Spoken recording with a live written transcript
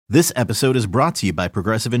This episode is brought to you by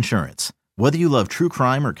Progressive Insurance. Whether you love true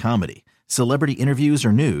crime or comedy, celebrity interviews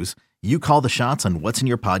or news, you call the shots on what's in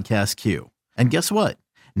your podcast queue. And guess what?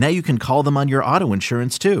 Now you can call them on your auto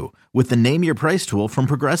insurance too with the Name Your Price tool from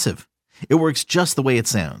Progressive. It works just the way it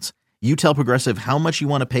sounds. You tell Progressive how much you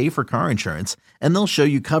want to pay for car insurance, and they'll show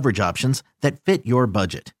you coverage options that fit your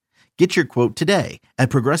budget. Get your quote today at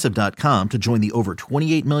Progressive.com to join the over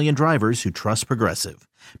 28 million drivers who trust Progressive.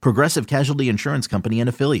 Progressive Casualty Insurance Company and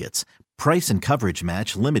Affiliates. Price and coverage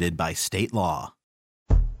match limited by state law.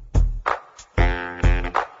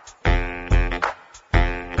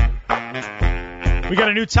 We got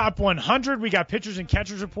a new top 100. We got pitchers and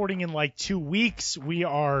catchers reporting in like 2 weeks. We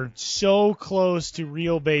are so close to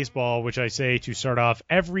real baseball, which I say to start off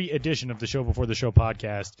every edition of the Show Before the Show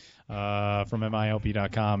podcast from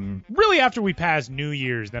MILB.com. Really after we pass New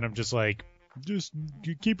Year's, then I'm just like, just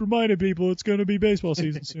keep reminding people it's going to be baseball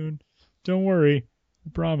season soon. Don't worry. I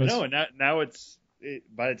promise. No, now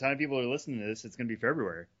by the time people are listening to this, it's going to be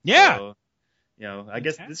February. Yeah. So, I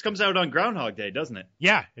guess this comes out on Groundhog Day, doesn't it?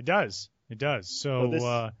 Yeah, it does. It does.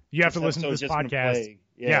 So you have to listen to this podcast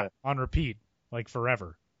on repeat, like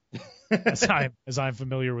forever, as I'm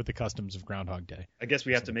familiar with the customs of Groundhog Day. I guess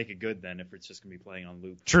we have to make it good then if it's just going to be playing on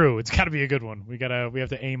loop. True. It's got to be a good one. We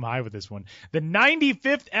have to aim high with this one. The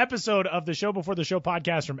 95th episode of the Show Before the Show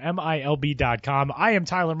podcast from MILB.com. I am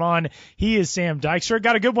Tyler Mon. He is Sam Dykstra.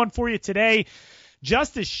 Got a good one for you today.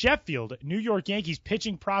 Justus Sheffield, New York Yankees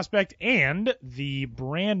pitching prospect and the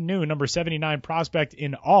brand new number 79 prospect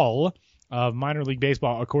in all of minor league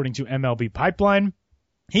baseball, according to MLB Pipeline.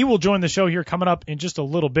 He will join the show here coming up in just a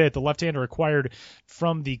little bit. The left-hander acquired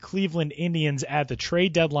from the Cleveland Indians at the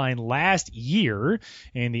trade deadline last year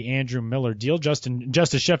in the Andrew Miller deal.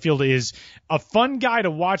 Justus Sheffield is a fun guy to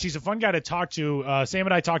watch. He's a fun guy to talk to. Sam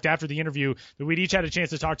and I talked after the interview that we'd each had a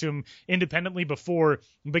chance to talk to him independently before,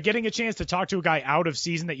 but getting a chance to talk to a guy out of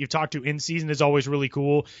season that you've talked to in season is always really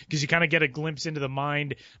cool because you kind of get a glimpse into the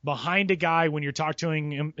mind behind a guy when you're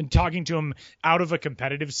talking to him out of a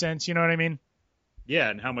competitive sense. You know what I mean?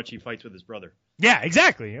 Yeah, and how much he fights with his brother. Yeah,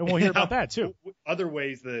 exactly. And we'll hear about that, too. Other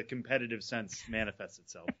ways the competitive sense manifests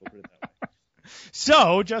itself. We'll put it that way.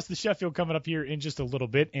 So, Justus Sheffield coming up here in just a little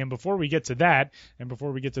bit. And before we get to that, and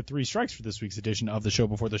before we get to three strikes for this week's edition of the Show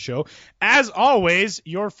Before the Show, as always,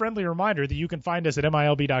 your friendly reminder that you can find us at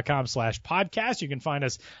MILB.com/podcast. You can find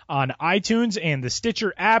us on iTunes and the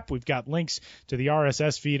Stitcher app. We've got links to the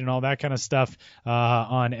RSS feed and all that kind of stuff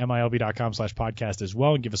on MILB.com/podcast as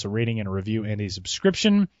well. And give us a rating and a review and a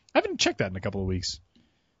subscription. I haven't checked that in a couple of weeks.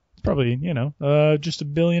 It's probably, just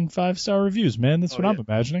 1 billion 5-star reviews, man. That's what I'm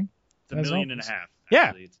imagining. It's 1.5 million. Actually.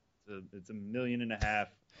 Yeah. It's 1.5 million.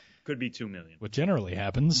 Could be 2 million. What generally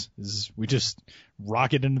happens is we just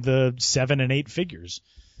rocket into the 7 and 8 figures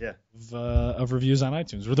of reviews on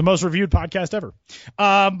iTunes. We're the most reviewed podcast ever.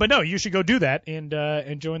 But no, you should go do that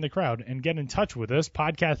and join the crowd and get in touch with us.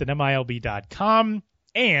 Podcast at MILB.com.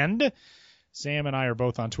 And Sam and I are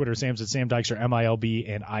both on Twitter. Sam's at Sam Dykstra,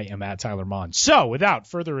 MILB, and I am at Tyler Mon. So without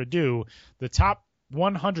further ado, the top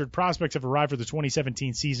 100 prospects have arrived for the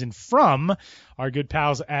 2017 season from our good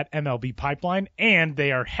pals at MLB Pipeline, and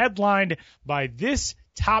they are headlined by this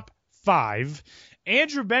top 5.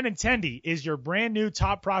 Andrew Benintendi is your brand new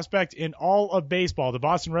top prospect in all of baseball, the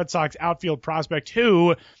Boston Red Sox outfield prospect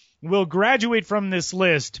who will graduate from this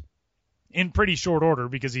list in pretty short order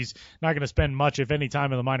because he's not going to spend much, if any,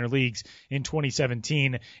 time in the minor leagues in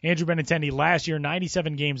 2017. Andrew Benintendi last year,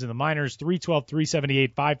 97 games in the minors, 312,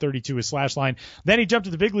 378, 532 his slash line. Then he jumped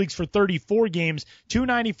to the big leagues for 34 games,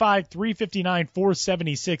 295, 359,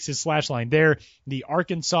 476 his slash line there. The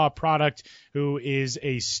Arkansas product, who is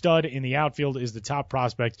a stud in the outfield, is the top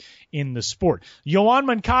prospect in the sport. Yoan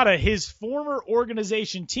Moncada, his former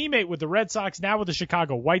organization teammate with the Red Sox, now with the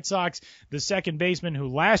Chicago White Sox, the second baseman who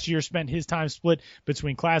last year spent his time split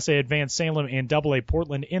between Class A Advanced Salem and Double A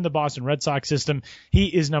Portland in the Boston Red Sox system. He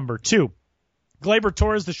is number 2. Gleyber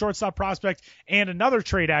Torres, the shortstop prospect, and another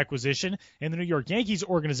trade acquisition in the New York Yankees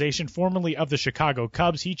organization, formerly of the Chicago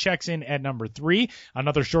Cubs. He checks in at number 3.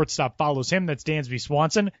 Another shortstop follows him. That's Dansby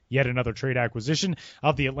Swanson, yet another trade acquisition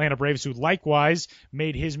of the Atlanta Braves, who likewise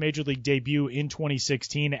made his major league debut in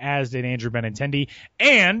 2016, as did Andrew Benintendi.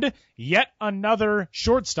 And yet another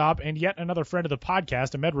shortstop and yet another friend of the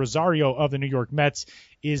podcast, Ahmed Rosario of the New York Mets,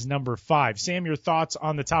 is number 5. Sam, your thoughts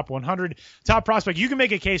on the top 100? Top prospect, you can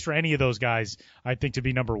make a case for any of those guys, I think, to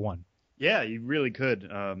be number 1. Yeah, you really could.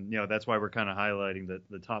 That's why we're kind of highlighting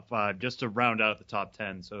the top 5 just to round out the top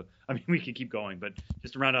 10. So, I mean, we could keep going, but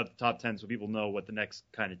just to round out the top 10 so people know what the next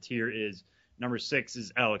kind of tier is. Number 6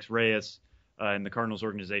 is Alex Reyes in the Cardinals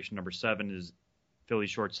organization. Number 7 is Philly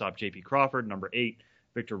shortstop J.P. Crawford. Number 8,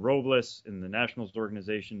 Victor Robles in the Nationals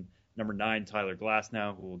organization. Number 9, Tyler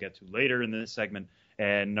Glasnow, who we'll get to later in this segment.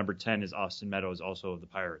 And number 10 is Austin Meadows, also of the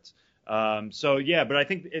Pirates. But I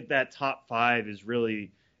think that top 5 is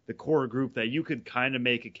really the core group that you could kind of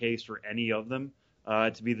make a case for any of them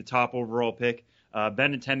to be the top overall pick.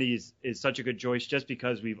 Benintendi is such a good choice just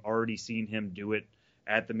because we've already seen him do it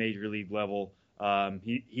at the major league level.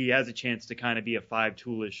 He has a chance to kind of be a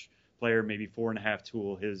 5-toolish player, maybe 4.5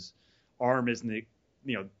 tool. His arm isn't,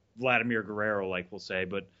 Vladimir Guerrero, like we'll say,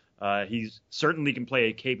 but he certainly can play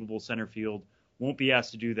a capable center field. Won't be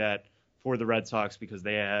asked to do that for the Red Sox because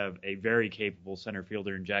they have a very capable center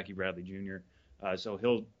fielder in Jackie Bradley Jr. So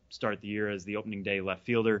he'll start the year as the opening day left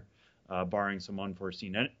fielder, barring some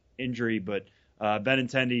unforeseen injury. But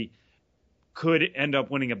Benintendi could end up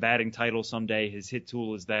winning a batting title someday. His hit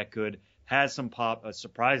tool is that good. Has some pop, a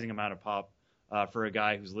surprising amount of pop for a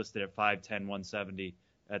guy who's listed at 5'10", 170.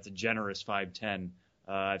 That's a generous 5'10".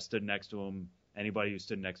 I've stood next to him. Anybody who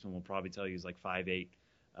stood next to him will probably tell you he's like 5'8".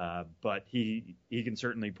 But he can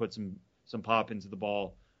certainly put some pop into the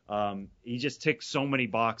ball. He just ticks so many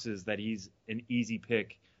boxes that he's an easy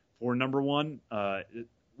pick for number 1.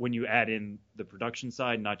 When you add in the production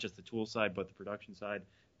side, not just the tool side, but the production side,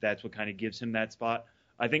 that's what kind of gives him that spot.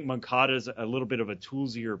 I think Moncada's a little bit of a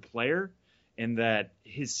toolsier player in that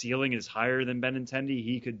his ceiling is higher than Benintendi.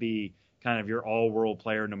 He could be kind of your all-world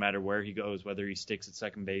player no matter where he goes, whether he sticks at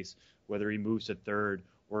second base, whether he moves to third,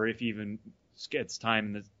 or if he even gets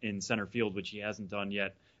time in center field, which he hasn't done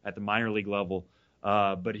yet at the minor league level.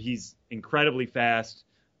 But he's incredibly fast,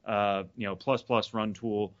 plus run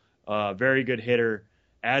tool, very good hitter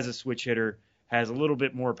as a switch hitter, has a little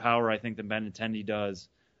bit more power, I think, than Benintendi does,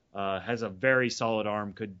 has a very solid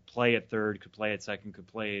arm, could play at third, could play at second, could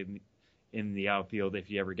play in the outfield if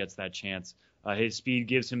he ever gets that chance. His speed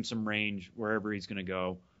gives him some range wherever he's going to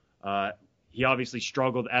go. He obviously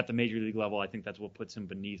struggled at the major league level. I think that's what puts him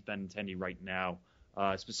beneath Benintendi right now.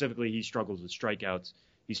 Specifically, he struggles with strikeouts.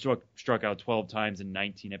 He struck out 12 times in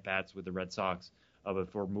 19 at-bats with the Red Sox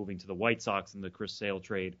before moving to the White Sox in the Chris Sale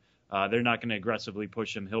trade. They're not going to aggressively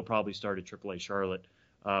push him. He'll probably start at AAA Charlotte,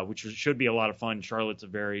 which should be a lot of fun. Charlotte's a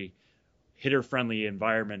very hitter-friendly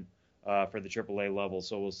environment for the AAA level,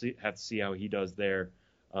 so we'll have to see how he does there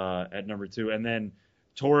at number 2. And then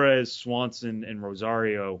Torres, Swanson, and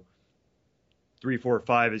Rosario, 3, 4,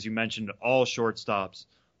 5, as you mentioned, all shortstops,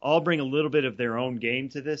 all bring a little bit of their own game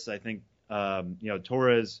to this. I think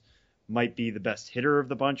Torres might be the best hitter of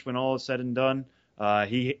the bunch when all is said and done.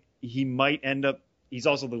 He might end up. He's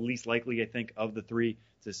also the least likely, I think, of the 3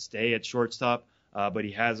 to stay at shortstop. But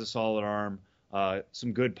he has a solid arm,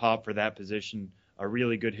 some good pop for that position, a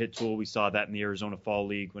really good hit tool. We saw that in the Arizona Fall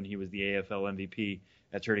League when he was the AFL MVP.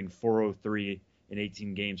 That's hitting .403 in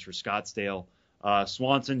 18 games for Scottsdale.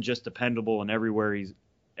 Swanson, just dependable in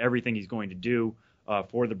everything he's going to do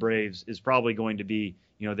for the Braves, is probably going to be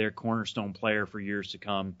their cornerstone player for years to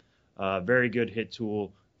come. Very good hit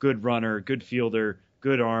tool, good runner, good fielder,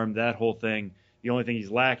 good arm, that whole thing. The only thing he's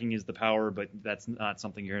lacking is the power, but that's not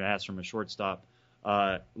something you're going to ask from a shortstop.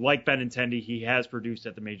 Like Benintendi, he has produced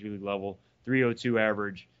at the major league level, 302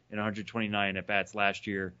 average in 129 at-bats last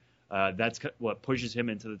year. That's what pushes him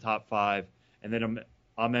into the top 5. And then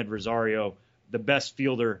Ahmed Rosario, the best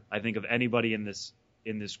fielder, I think, of anybody in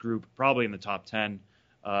this group, probably in the top 10.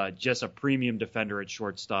 Just a premium defender at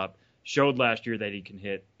shortstop. Showed last year that he can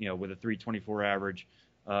hit, with a 324 average.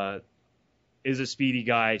 Is a speedy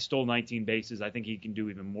guy, stole 19 bases. I think he can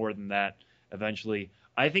do even more than that eventually.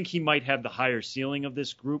 I think he might have the higher ceiling of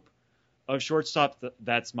this group of shortstops.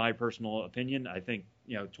 That's my personal opinion. I think,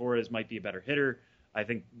 Torres might be a better hitter. I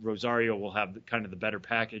think Rosario will have kind of the better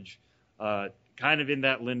package, kind of in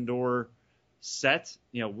that Lindor set.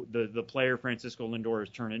 The player Francisco Lindor has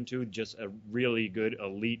turned into, just a really good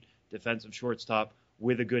elite defensive shortstop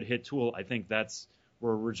with a good hit tool. I think that's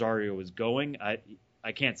where Rosario is going.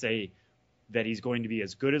 I can't say that he's going to be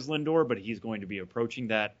as good as Lindor, but he's going to be approaching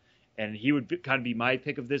that, and he would kind of be my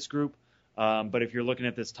pick of this group. But if you're looking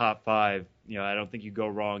at this top 5, I don't think you go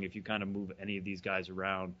wrong if you kind of move any of these guys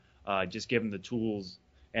around. Just give them the tools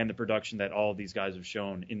and the production that all of these guys have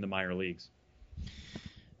shown in the minor leagues.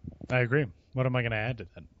 I agree. What am I going to add to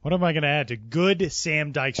that? What am I going to add to good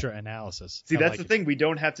Sam Dykstra analysis? See, that's the thing. We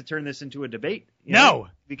don't have to turn this into a debate. No.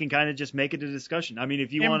 We can kind of just make it a discussion. I mean,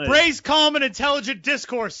 if you want to... Embrace calm and intelligent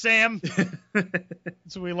discourse, Sam.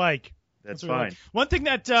 That's what we like. That's fine. One thing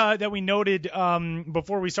that we noted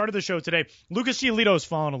before we started the show today, Lucas Giolito's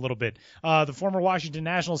fallen a little bit. The former Washington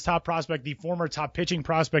Nationals top prospect, the former top pitching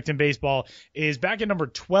prospect in baseball, is back at number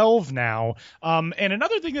 12 now. And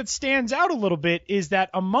another thing that stands out a little bit is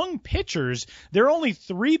that among pitchers, there are only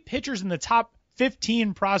 3 pitchers in the top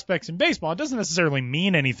 15 prospects in baseball. It doesn't necessarily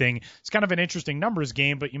mean anything. It's kind of an interesting numbers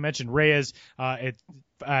game, but you mentioned Reyes at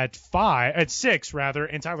 6,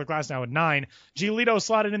 and Tyler Glasnow at 9. Giolito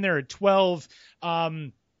slotted in there at 12.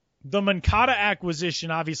 The Moncada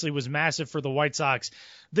acquisition obviously was massive for the White Sox.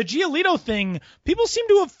 The Giolito thing, people seem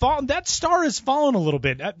to have fallen. That star has fallen a little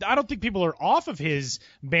bit. I don't think people are off of his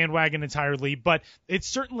bandwagon entirely, but it's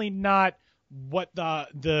certainly not what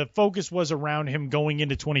the focus was around him going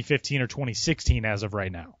into 2015 or 2016 as of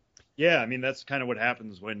right now. Yeah, I mean, that's kind of what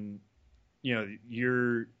happens when,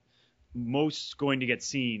 you're most going to get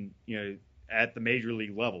seen, at the major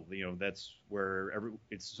league level. That's where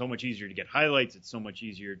it's so much easier to get highlights. It's so much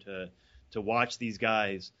easier to watch these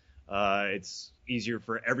guys. It's easier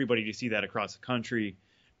for everybody to see that across the country.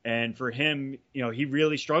 And for him, he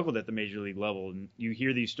really struggled at the major league level. And you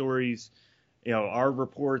hear these stories, our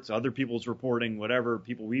reports, other people's reporting, whatever,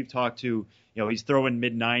 people we've talked to, he's throwing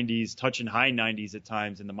mid-90s, touching high 90s at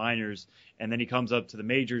times in the minors. And then he comes up to the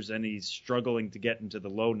majors and he's struggling to get into the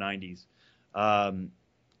low 90s.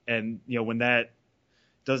 And, when that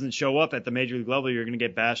doesn't show up at the major league level, you're going to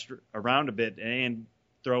get bashed around a bit and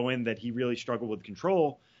throw in that he really struggled with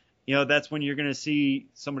control. That's when you're going to see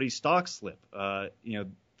somebody's stock slip. The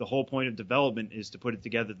whole point of development is to put it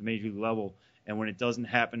together at the major league level. And when it doesn't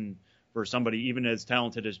happen for somebody even as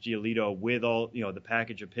talented as Giolito with all, the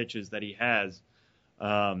package of pitches that he has,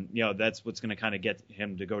 that's what's going to kind of get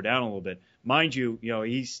him to go down a little bit. Mind you,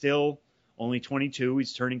 he's still only 22.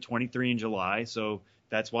 He's turning 23 in July. So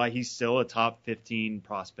that's why he's still a top 15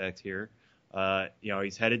 prospect here.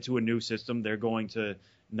 He's headed to a new system. They're going to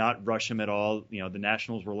not rush him at all. The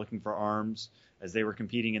Nationals were looking for arms as they were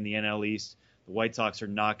competing in the NL East. The White Sox are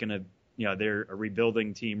not going to, they're a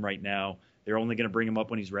rebuilding team right now. They're only going to bring him up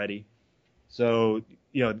when he's ready. So,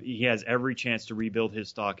 he has every chance to rebuild his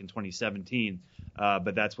stock in 2017.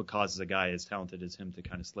 But that's what causes a guy as talented as him to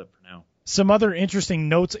kind of slip for now. Some other interesting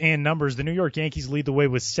notes and numbers. The New York Yankees lead the way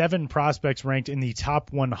with 7 prospects ranked in the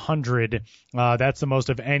top 100. That's the most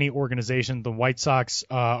of any organization. The White Sox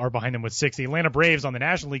are behind them with 6. The Atlanta Braves on the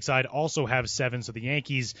National League side also have 7. So the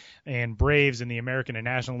Yankees and Braves in the American and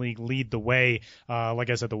National League lead the way.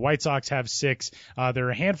 Like I said, the White Sox have 6. There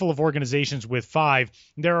are a handful of organizations with 5.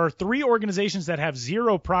 There are 3 organizations that have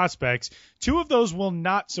 0 prospects. 2 of those will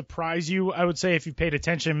not surprise you, I would say, if you've paid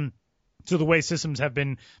attention to the way systems have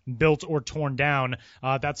been built or torn down.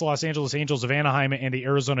 That's the Los Angeles Angels of Anaheim and the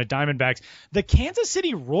Arizona Diamondbacks. The Kansas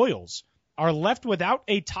City Royals are left without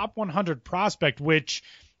a top 100 prospect, which,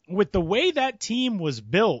 with the way that team was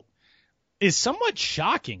built, is somewhat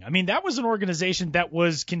shocking. I mean, that was an organization that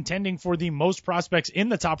was contending for the most prospects in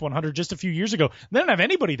the top 100 just a few years ago. They don't have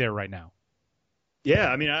anybody there right now. Yeah,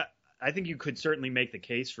 I mean, I think you could certainly make the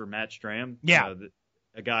case for Matt Strahm. Yeah.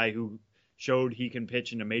 A guy who showed he can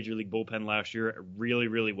pitch in a major league bullpen last year really,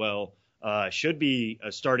 really well. Should be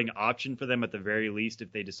a starting option for them at the very least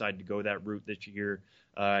if they decide to go that route this year.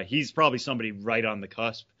 He's probably somebody right on the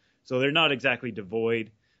cusp. So they're not exactly devoid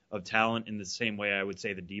of talent in the same way I would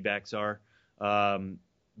say the D-backs are.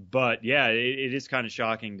 But, yeah, it is kind of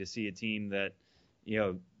shocking to see a team that,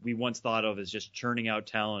 we once thought of as just churning out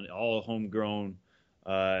talent, all homegrown,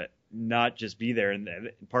 not just be there. And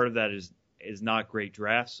part of that is not great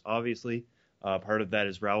drafts, obviously. Part of that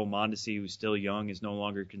is Raul Mondesi, who's still young, is no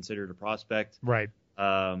longer considered a prospect. Right.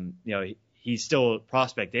 He's still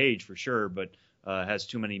prospect age for sure, but has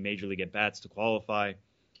too many major league at-bats to qualify.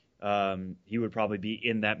 He would probably be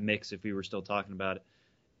in that mix if we were still talking about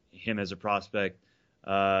him as a prospect.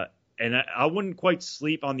 And I wouldn't quite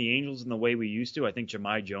sleep on the Angels in the way we used to. I think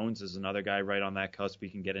Jahmai Jones is another guy right on that cusp. We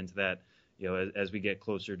can get into that, as we get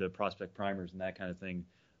closer to prospect primers and that kind of thing.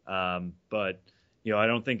 But I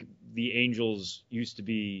don't think the Angels used to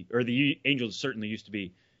be, or the Angels certainly used to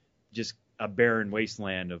be, just a barren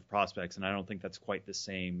wasteland of prospects, and I don't think that's quite the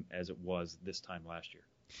same as it was this time last year.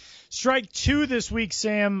 Strike 2 this week,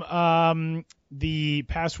 Sam. The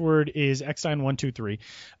password is Eckstein123.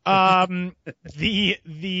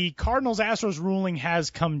 The Cardinals-Astros ruling has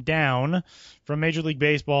come down from Major League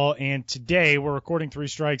Baseball, and today we're recording 3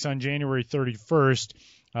 strikes on January 31st.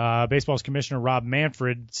 Baseball's Commissioner Rob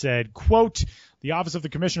Manfred said, quote, "The Office of the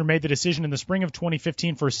Commissioner made the decision in the spring of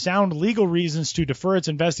 2015 for sound legal reasons to defer its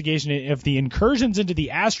investigation of the incursions into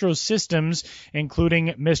the Astros systems,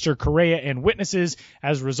 including Mr. Correa and witnesses,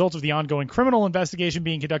 as a result of the ongoing criminal investigation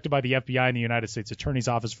being conducted by the FBI and the United States Attorney's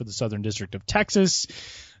Office for the Southern District of Texas."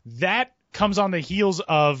 That comes on the heels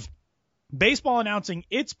of baseball announcing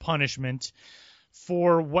its punishment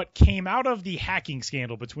for what came out of the hacking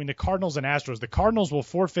scandal between the Cardinals and Astros. The Cardinals will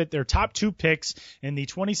forfeit their top 2 picks in the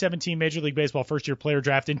 2017 Major League Baseball first-year player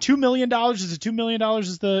draft. And $2 million, is it $2 million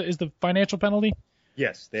is the financial penalty?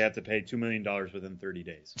 Yes, they have to pay $2 million within 30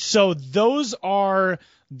 days. So those are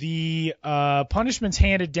the punishments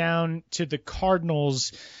handed down to the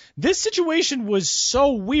Cardinals. This situation was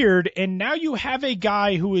so weird, and now you have a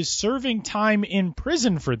guy who is serving time in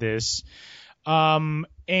prison for this.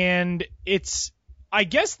 And it's, I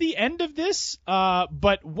guess, the end of this,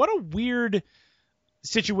 but what a weird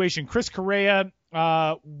situation. Chris Correa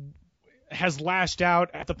has lashed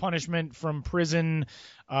out at the punishment from prison,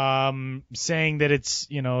 saying that it's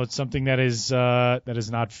something that is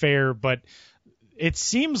not fair. But it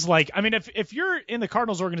seems like, I mean, if you're in the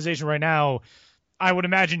Cardinals organization right now, I would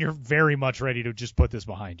imagine you're very much ready to just put this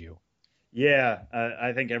behind you. Yeah,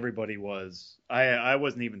 I think everybody was. I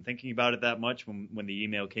wasn't even thinking about it that much when the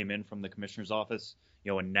email came in from the commissioner's office,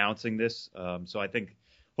 announcing this. So I think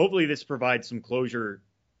hopefully this provides some closure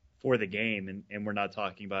for the game, and we're not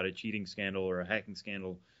talking about a cheating scandal or a hacking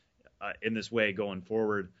scandal in this way going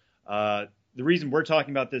forward. The reason we're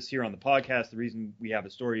talking about this here on the podcast, the reason we have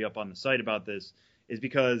a story up on the site about this, is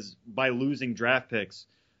because by losing draft picks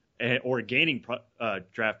or gaining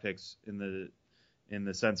draft picks in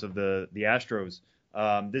the sense of the Astros,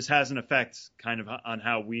 this has an effect kind of on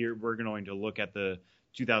how we're going to look at the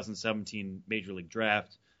 2017 Major League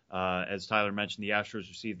Draft. As Tyler mentioned, the Astros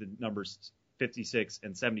received the numbers 56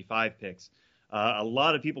 and 75 picks. A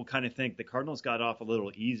lot of people kind of think the Cardinals got off a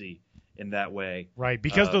little easy in that way. Right,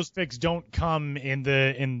 because those picks don't come in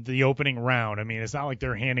the opening round. I mean, it's not like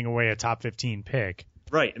they're handing away a top 15 pick.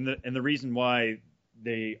 Right, and the reason why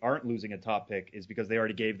they aren't losing a top pick is because they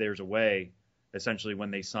already gave theirs away, essentially,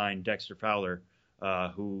 when they signed Dexter Fowler,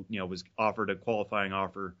 who was offered a qualifying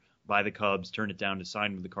offer by the Cubs, turned it down to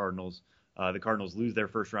sign with the Cardinals. The Cardinals lose their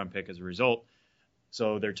first-round pick as a result.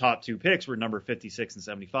 So their top 2 picks were number 56 and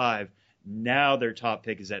 75. Now their top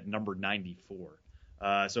pick is at number 94.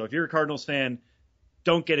 So if you're a Cardinals fan,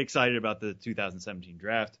 don't get excited about the 2017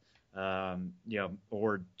 draft,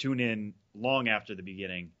 or tune in long after the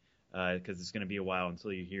beginning, because it's going to be a while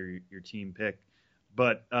until you hear your team pick.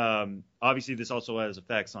 But obviously this also has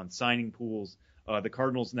effects on signing pools. The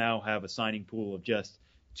Cardinals now have a signing pool of just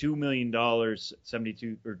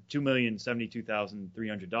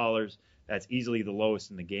 $2,072,300. That's easily the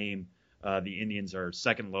lowest in the game. The Indians are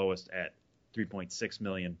second lowest at $3.6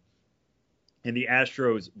 million. And the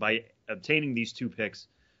Astros, by obtaining these 2 picks,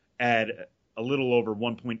 add a little over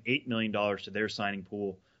 $1.8 million to their signing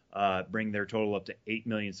pool, bring their total up to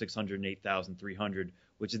 $8,608,300,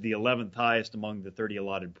 which is the 11th highest among the 30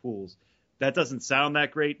 allotted pools. That doesn't sound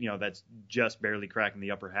that great. That's just barely cracking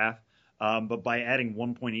the upper half. But by adding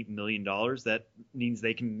 $1.8 million, that means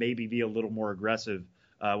they can maybe be a little more aggressive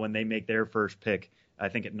when they make their first pick, I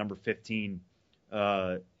think at number 15.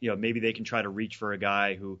 Maybe they can try to reach for a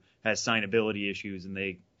guy who has signability issues,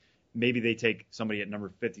 and maybe they take somebody at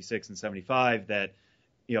number 56 and 75 that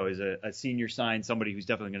is a senior sign, somebody who's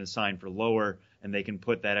definitely going to sign for lower, and they can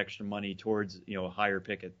put that extra money towards a higher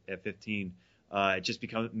pick at 15. It just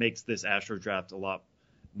makes this Astro draft a lot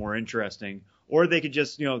more interesting. Or they could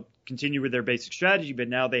just continue with their basic strategy, but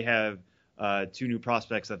now they have 2 new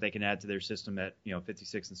prospects that they can add to their system at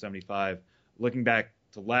 56 and 75. Looking back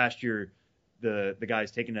to last year, the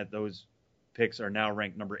guys taken at those picks are now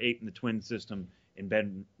ranked number 8 in the Twins system in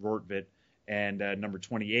Ben Rortvedt, and number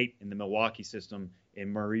 28 in the Milwaukee system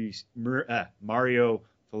in Mario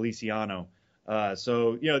Feliciano.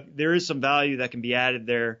 So there is some value that can be added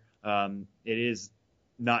there. It is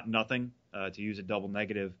not nothing, to use a double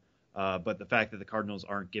negative, but the fact that the Cardinals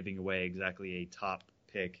aren't giving away exactly a top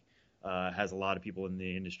pick has a lot of people in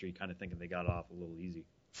the industry kind of thinking they got off a little easy.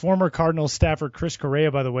 Former Cardinals staffer Chris Correa,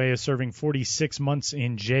 by the way, is serving 46 months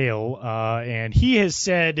in jail, and he has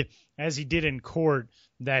said, as he did in court,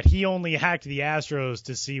 that he only hacked the Astros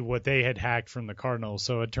to see what they had hacked from the Cardinals.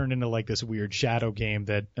 So it turned into like this weird shadow game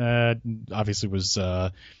that obviously was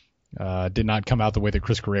did not come out the way that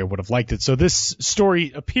Chris Correa would have liked it. So this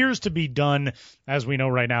story appears to be done, as we know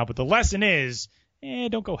right now, but the lesson is,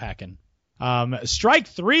 don't go hacking. Strike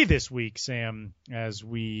 3 this week, Sam, as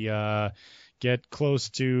we get close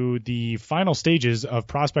to the final stages of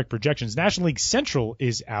prospect projections. National League Central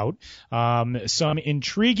is out. Some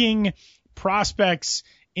intriguing prospects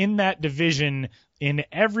in that division in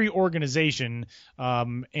every organization,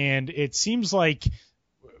 and it seems like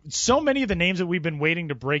so many of the names that we've been waiting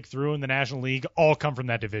to break through in the National League all come from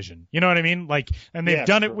that division. You know what I mean? And they've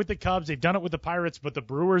done it with the Cubs, they've done it with the Pirates, but the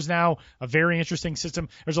Brewers now, a very interesting system.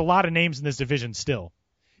 There's a lot of names in this division still.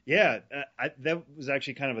 Yeah, that was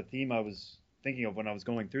actually kind of a theme I was thinking of when I was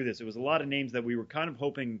going through this. It was a lot of names that we were kind of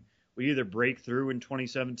hoping would either break through in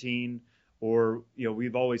 2017 or,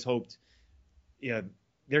 we've always hoped, they're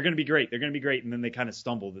going to be great. They're going to be great. And then they kind of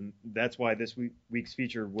stumbled. And that's why this week's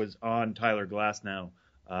feature was on Tyler Glasnow.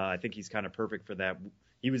 I think he's kind of perfect for that.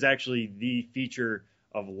 He was actually the feature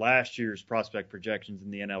of last year's prospect projections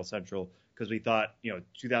in the NL Central because we thought,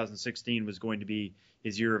 2016 was going to be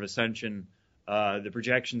his year of ascension. The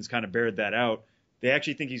projections kind of bared that out. They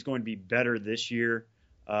actually think he's going to be better this year.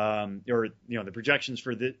 The projections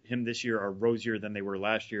for him this year are rosier than they were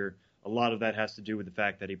last year. A lot of that has to do with the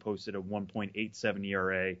fact that he posted a 1.87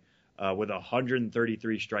 ERA with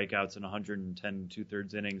 133 strikeouts and 110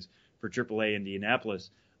 2/3 innings for AAA Indianapolis.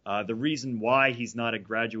 The reason why he's not a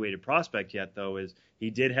graduated prospect yet, though, is he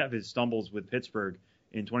did have his stumbles with Pittsburgh.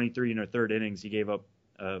 In 23 1/3 innings, he gave up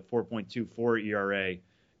a 4.24 ERA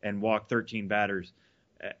and walked 13 batters.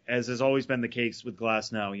 As has always been the case with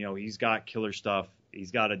Glasnow, he's got killer stuff.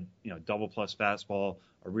 He's got a double plus fastball,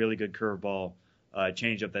 a really good curveball,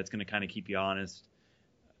 changeup that's going to kind of keep you honest,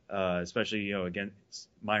 especially against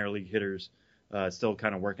minor league hitters. Still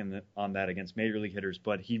kind of working on that against major league hitters,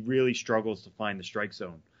 but he really struggles to find the strike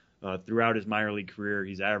zone. Throughout his minor league career,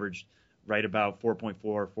 he's averaged right about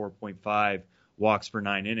 4.4, 4.5 walks per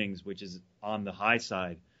 9 innings, which is on the high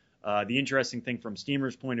side. The interesting thing from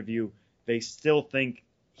Steamer's point of view, they still think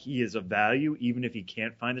he is of value, even if he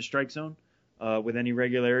can't find the strike zone with any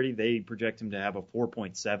regularity. They project him to have a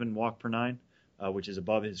 4.7 walk per 9, which is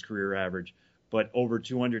above his career average. But over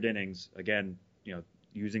 200 innings, again,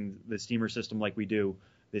 using the Steamer system like we do,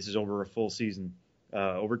 this is over a full season.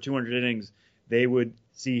 Over 200 innings, they would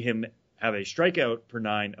see him have a strikeout per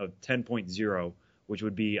 9 of 10.0, which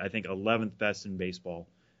would be, I think, 11th best in baseball.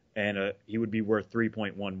 And he would be worth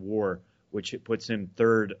 3.1 WAR, which puts him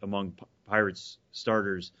third among Pirates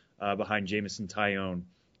starters behind Jameson Taillon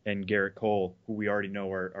and Garrett Cole, who we already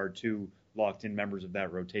know are two locked-in members of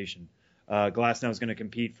that rotation. Glasnow is going to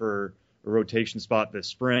compete for a rotation spot this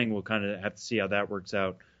spring. We'll kind of have to see how that works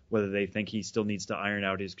out, whether they think he still needs to iron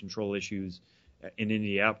out his control issues in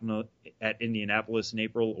Indianapolis in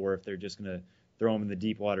April, or if they're just going to throw him in the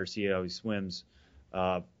deep water, see how he swims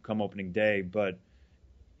come opening day. But,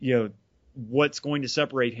 what's going to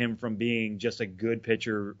separate him from being just a good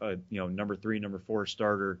pitcher, number 3, number 4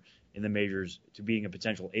 starter in the majors to being a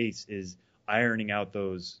potential ace is ironing out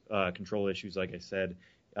those control issues, like I said.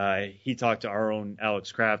 He talked to our own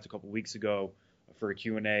Alex Kraft a couple weeks ago for a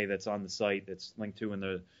Q&A that's on the site that's linked to in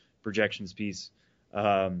the projections piece,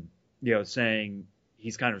 saying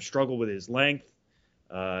he's kind of struggled with his length.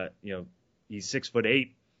 He's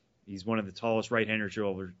 6'8". He's one of the tallest right-handers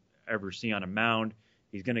you'll ever see on a mound.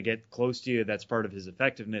 He's going to get close to you. That's part of his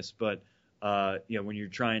effectiveness. But, when you're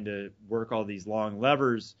trying to work all these long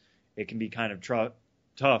levers, it can be kind of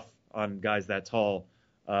tough on guys that tall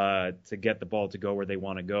to get the ball to go where they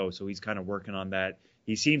want to go. So he's kind of working on that.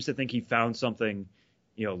 He seems to think he found something,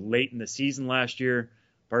 late in the season last year.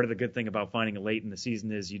 Part of the good thing about finding it late in the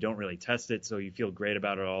season is you don't really test it, so you feel great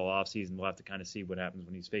about it all off season. We'll have to kind of see what happens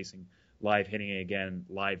when he's facing live hitting again,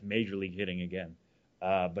 live major league hitting again.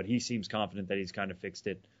 But he seems confident that he's kind of fixed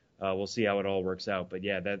it. We'll see how it all works out. But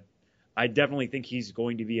yeah, I definitely think he's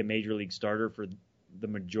going to be a major league starter for the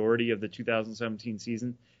majority of the 2017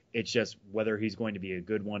 season. It's just whether he's going to be a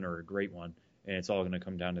good one or a great one, and it's all going to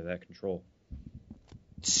come down to that control.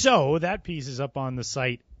 So that piece is up on the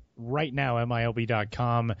site right now,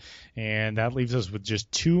 MILB.com, and that leaves us with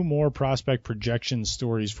just 2 more prospect projection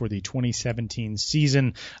stories for the 2017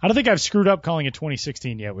 season. I don't think I've screwed up calling it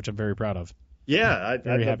 2016 yet, which I'm very proud of. Yeah, I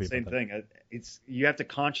thought the same thing. You have to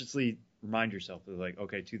consciously remind yourself of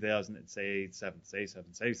okay,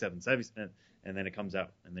 2007, and then it comes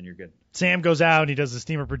out, and then you're good. Sam goes out, and he does the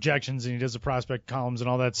Steamer projections, and he does the prospect columns and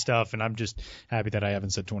all that stuff, and I'm just happy that I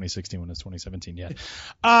haven't said 2016 when it's 2017 yet.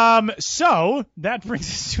 So that brings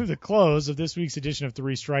us to the close of this week's edition of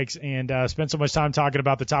 3 Strikes, and spent so much time talking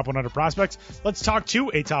about the top 100 prospects. Let's talk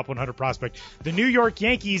to a top 100 prospect. The New York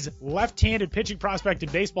Yankees left-handed pitching prospect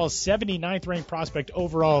in baseball's 79th ranked prospect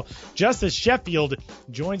overall, Justus Sheffield,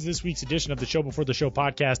 joins this week's edition of the Show Before the Show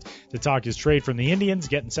podcast to talk his trade from the Indians,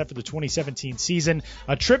 getting set for the 2017 season,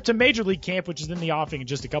 a trip to Major League Camp, which is in the offing in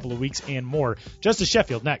just a couple of weeks, and more. Justus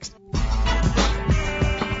Sheffield next.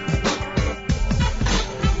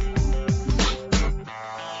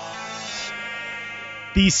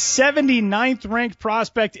 The 79th ranked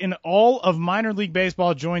prospect in all of minor league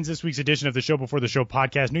baseball joins this week's edition of the Show Before the Show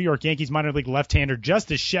podcast. New York Yankees minor league left-hander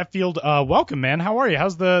Justus Sheffield. Welcome, man. How are you?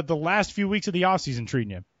 How's the last few weeks of the offseason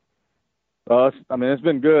treating you? It's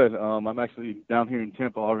been good. I'm actually down here in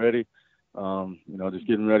Tampa already. Just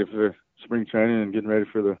getting ready for spring training and getting ready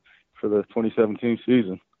for for the 2017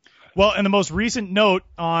 season. Well, and the most recent note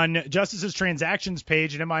on Justus's transactions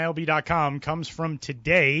page at MILB.com comes from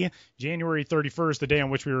today, January 31st, the day on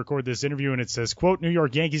which we record this interview, and it says, quote, New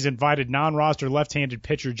York Yankees invited non-roster left-handed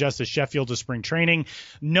pitcher Justus Sheffield to spring training.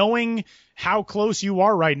 Knowing how close you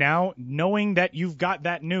are right now, knowing that you've got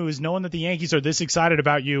that news, knowing that the Yankees are this excited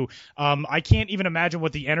about you, I can't even imagine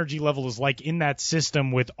what the energy level is like in that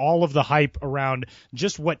system with all of the hype around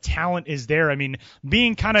just what talent is there. I mean,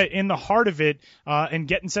 being kind of in the heart of it and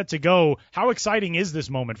getting set to go, how exciting is this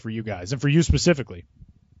moment for you guys and for you specifically?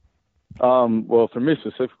 Well, for me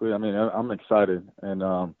specifically, I mean, I'm excited, and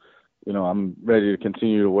I'm ready to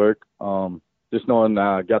continue to work. Just knowing that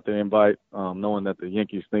I got the invite, knowing that the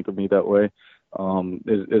Yankees think of me that way,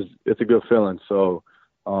 it's a good feeling. So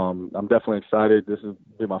I'm definitely excited. This will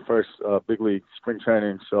be my first big league spring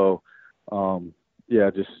training. So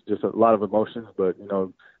just a lot of emotions, but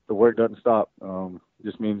the work doesn't stop.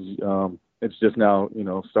 Just means it's just now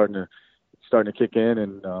starting to kick in,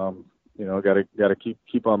 and gotta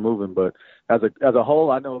keep on moving. But as a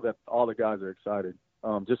whole, I know that all the guys are excited,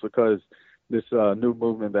 just because this new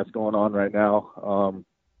movement that's going on right now.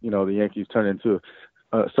 The Yankees turn into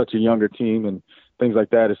such a younger team and things like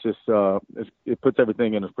that. It's just it puts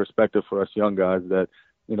everything into perspective for us young guys that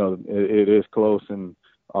it is close, and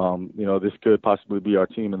this could possibly be our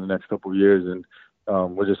team in the next couple of years, and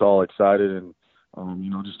we're just all excited and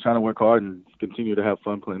just trying to work hard and continue to have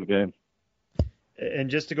fun playing the game. And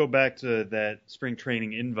just to go back to that spring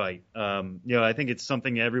training invite, I think it's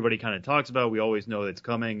something everybody kind of talks about. We always know it's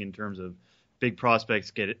coming in terms of big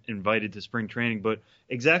prospects get invited to spring training. But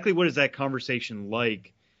exactly what is that conversation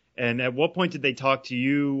like? And at what point did they talk to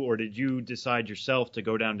you, or did you decide yourself to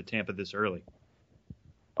go down to Tampa this early?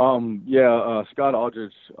 Scott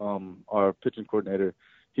Aldridge, our pitching coordinator,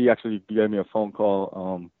 he actually gave me a phone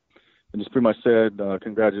call and just pretty much said,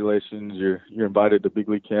 congratulations, you're invited to big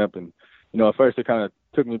league camp. And at first it kind of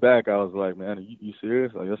took me back. I was like, man, are you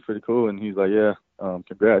serious? Like, that's pretty cool. And he's like, yeah,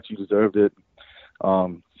 congrats, you deserved it.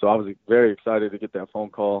 So I was very excited to get that phone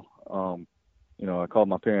call. I called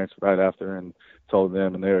my parents right after and told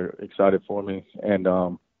them, and they're excited for me. And,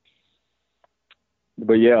 it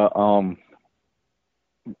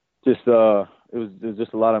was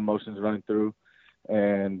just a lot of emotions running through.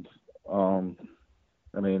 And,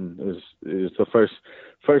 it's the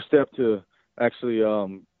first step to actually,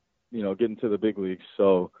 getting to the big leagues.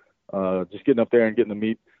 So, just getting up there and getting to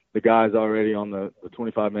meet the guys already on the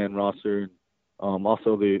 25-man roster,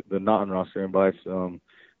 also the non-roster invites.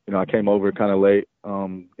 I came over kind of late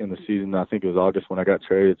in the season. I think it was August when I got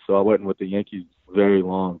traded, so I wasn't with the Yankees very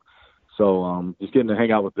long. So just getting to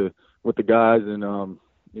hang out with the guys and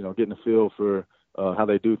getting a feel for how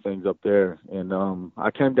they do things up there. And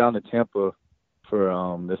I came down to Tampa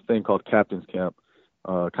for this thing called Captain's Camp,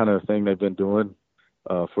 kind of a thing they've been doing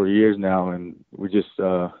for years now. And we just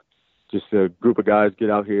a group of guys get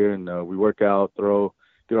out here and we work out,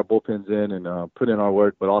 get our bullpens in and put in our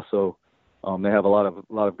work. But also they have a lot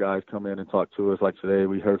of guys come in and talk to us. Like today,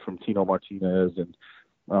 we heard from Tino Martinez, and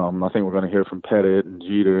I think we're going to hear from Pettit and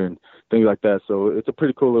Jeter and things like that. So it's a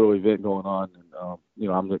pretty cool little event going on, and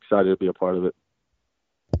I'm excited to be a part of it.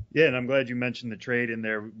 Yeah, and I'm glad you mentioned the trade in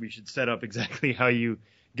there. We should set up exactly how you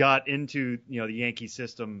got into the Yankee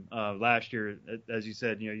system last year. As you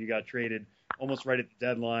said, you got traded almost right at the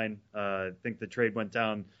deadline. I think the trade went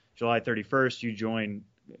down July 31st. You joined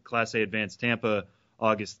Class A Advanced Tampa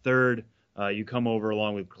August 3rd. You come over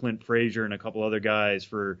along with Clint Frazier and a couple other guys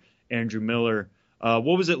for Andrew Miller.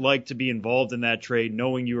 What was it like to be involved in that trade,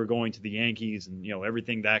 knowing you were going to the Yankees and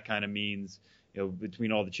everything that kind of means,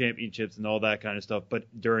 between all the championships and all that kind of stuff, but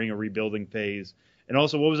during a rebuilding phase? And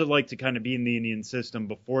also, what was it like to kind of be in the Indian system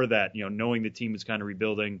before that, knowing the team was kind of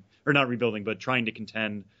rebuilding, or not rebuilding, but trying to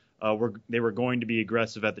contend? They were going to be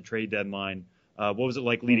aggressive at the trade deadline. What was it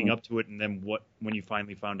like leading up to it, and then when you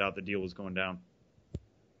finally found out the deal was going down?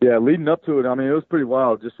 Yeah, leading up to it, it was pretty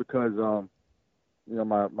wild just because,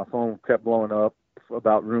 my phone kept blowing up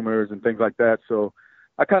about rumors and things like that. So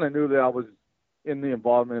I kind of knew that I was in the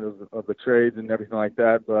involvement of the trades and everything like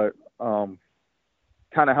that. But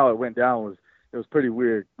kind of how it went down was pretty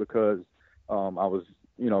weird because I was,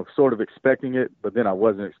 sort of expecting it, but then I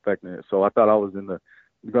wasn't expecting it. So I thought I was going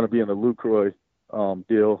to be in the Lucroy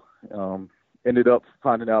deal. Ended up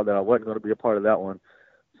finding out that I wasn't going to be a part of that one.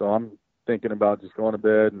 So I'm thinking about just going to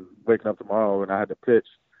bed and waking up tomorrow, and I had to pitch.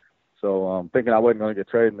 So thinking I wasn't going to get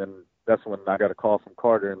traded, and then that's when I got a call from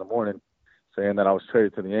Carter in the morning saying that I was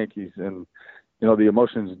traded to the Yankees. And, the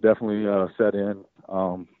emotions definitely set in.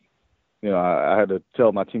 I had to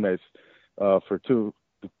tell my teammates for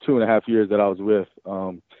 2.5 years that I was with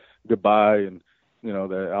goodbye, and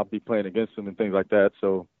that I'll be playing against them and things like that.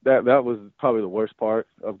 So that was probably the worst part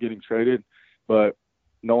of getting traded. But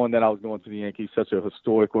knowing that I was going to the Yankees, such a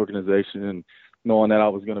historic organization, and knowing that I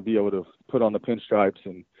was going to be able to put on the pinstripes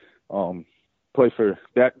and play for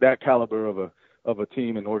that caliber of a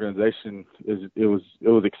team and organization, it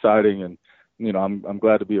was exciting, and I'm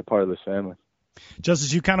glad to be a part of this family.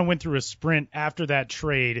 Justus, you kind of went through a sprint after that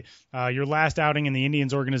trade. Your last outing in the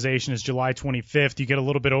Indians organization is July 25th. You get a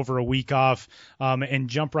little bit over a week off and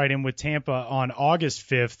jump right in with Tampa on August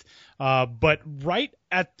 5th. But right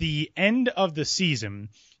at the end of the season,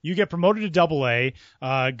 you get promoted to Double-A,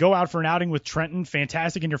 go out for an outing with Trenton,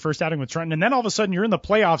 fantastic in your first outing with Trenton, and then all of a sudden you're in the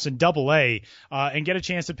playoffs in Double-A and get a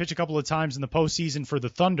chance to pitch a couple of times in the postseason for the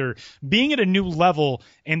Thunder. Being at a new level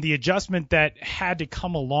and the adjustment that had to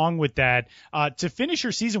come along with that, to finish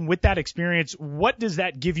your season with that experience, what does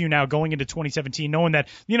that give you now going into 2017, knowing that,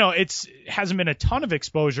 it hasn't been a ton of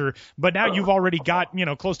exposure, but now you've already got,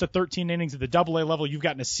 close to 13 innings at the Double-A level. You've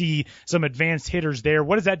gotten to see some advanced hitters there.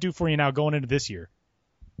 What does that do for you now going into this year?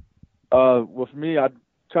 Well, for me, I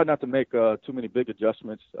try not to make too many big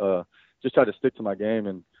adjustments. Just try to stick to my game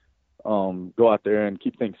and go out there and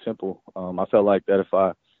keep things simple. I felt like that if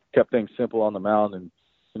I kept things simple on the mound and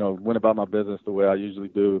went about my business the way I usually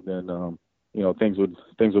do, then things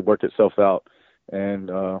would work itself out. And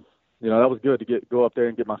that was good to go up there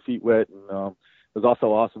and get my feet wet. And it was also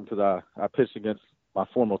awesome because I pitched against my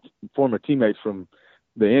former teammates from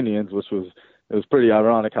the Indians, which was pretty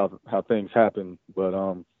ironic how things happened, but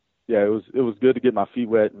yeah, it was good to get my feet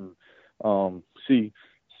wet and see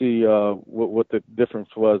what the difference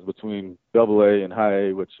was between Double-A and High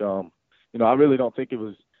A, which I really don't think it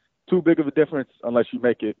was too big of a difference unless you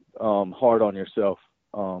make it hard on yourself.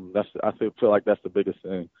 I feel like that's the biggest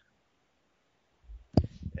thing.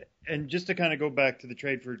 And just to kind of go back to the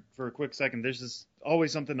trade for a quick second, there's this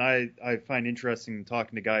always something I find interesting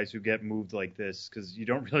talking to guys who get moved like this, because you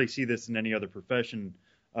don't really see this in any other profession.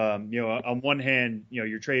 On one hand,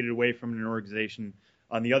 you're traded away from an organization.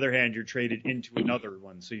 On the other hand, you're traded into another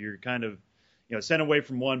one. So you're kind of, sent away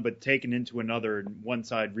from one, but taken into another, and one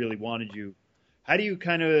side really wanted you. How do you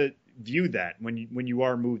kind of view that when you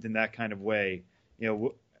are moved in that kind of way?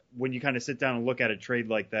 When you kind of sit down and look at a trade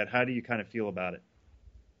like that, how do you kind of feel about it?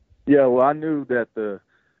 Yeah, well, I knew that the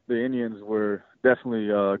Indians were definitely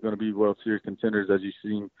going to be World Series contenders, as you've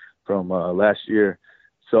seen from last year.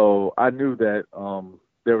 So I knew that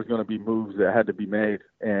there was going to be moves that had to be made,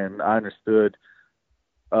 and I understood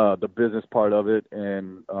the business part of it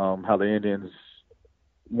and how the Indians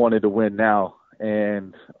wanted to win now.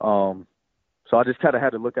 And so I just kind of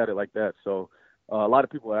had to look at it like that. So a lot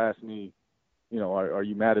of people ask me, are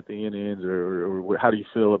you mad at the Indians or how do you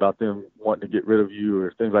feel about them wanting to get rid of you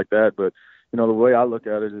or things like that? But, the way I look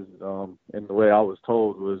at it is, and the way I was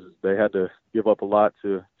told was they had to give up a lot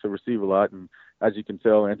to receive a lot. And as you can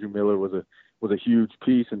tell, Andrew Miller was a huge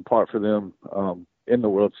piece and part for them in the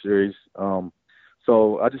World Series.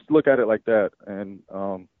 So I just look at it like that. And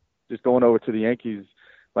just going over to the Yankees,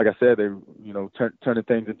 like I said, they, turning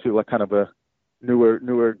things into like kind of a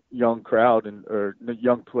newer young crowd or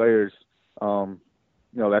young players.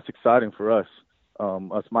 That's exciting for us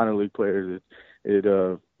minor league players. It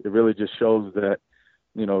really just shows that,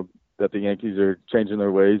 that the Yankees are changing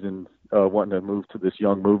their ways and wanting to move to this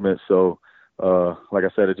young movement. So, like I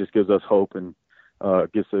said, it just gives us hope and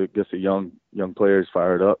gets the young players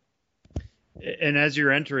fired up. And as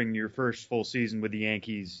you're entering your first full season with the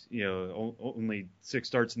Yankees, only 6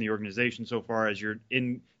 starts in the organization so far, as you're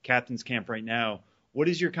in captain's camp right now, what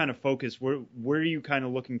is your kind of focus? Where are you kind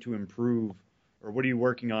of looking to improve, or what are you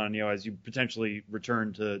working on, as you potentially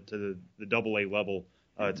return to the Double-A level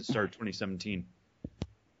to start 2017?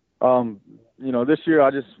 This year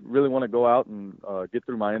I just really want to go out and get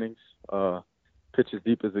through my innings, pitch as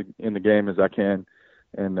deep in the game as I can,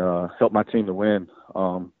 and help my team to win.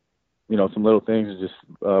 Some little things is just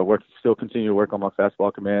still continue to work on my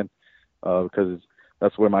fastball command because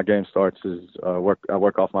that's where my game starts. Is I work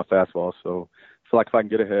off my fastball. So I feel like if I can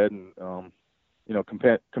get ahead and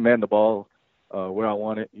command the ball where I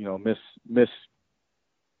want it,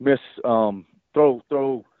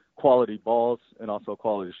 throw quality balls and also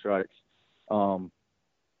quality strikes.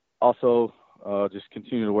 Also, just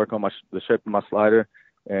continue to work on the shape of my slider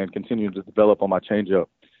and continue to develop on my changeup.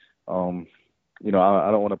 I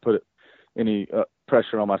don't want to put any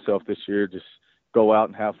pressure on myself this year. Just go out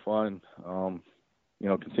and have fun.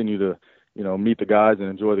 Continue to meet the guys and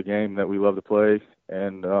enjoy the game that we love to play.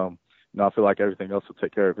 And I feel like everything else will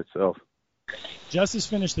take care of itself. Justus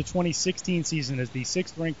finished the 2016 season as the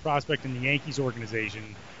 6th-ranked prospect in the Yankees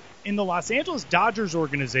organization. in the Los Angeles Dodgers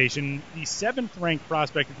organization, the 7th-ranked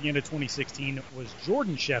prospect at the end of 2016 was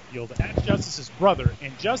Jordan Sheffield. That's Justus's brother.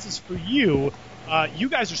 And Justus, for you, you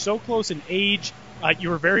guys are so close in age. You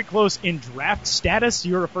were very close in draft status.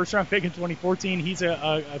 You were a first-round pick in 2014. He's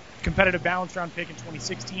a competitive balanced round pick in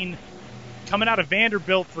 2016. Coming out of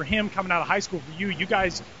Vanderbilt for him, coming out of high school for you, you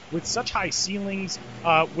guys with such high ceilings,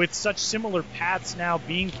 with such similar paths now,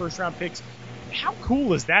 being first-round picks. How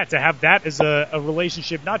cool is that to have that as a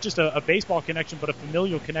relationship, not just a baseball connection, but a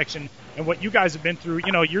familial connection, and what you guys have been through?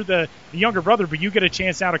 You know, you're the younger brother, but you get a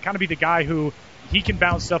chance now to kind of be the guy who he can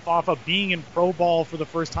bounce stuff off of, being in pro ball for the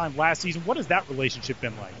first time last season. What has that relationship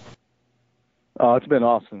been like? It's been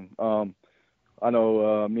awesome. I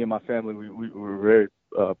know me and my family, we were very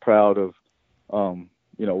proud of,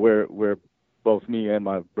 you know, where both me and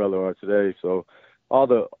my brother are today. So all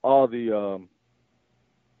the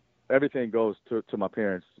everything goes to my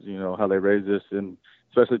parents, you know, how they raised us, and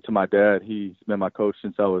especially to my dad. He's been my coach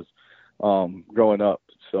since I was growing up.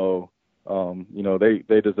 So, you know,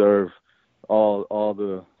 they deserve all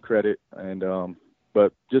the credit. And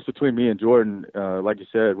but just between me and Jordan, like you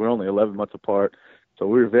said, we're only 11 months apart, so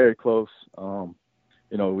we were very close.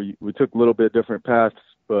 You know, we took a little bit different paths,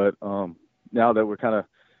 but now that we're kind of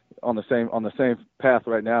on the same path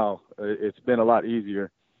right now, it's been a lot easier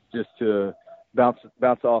just to bounce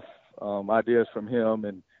off ideas from him.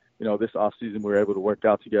 And, you know, this off season we were able to work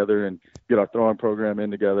out together and get our throwing program in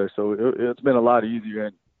together. So it's been a lot easier.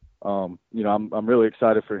 And, you know, I'm really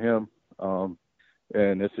excited for him.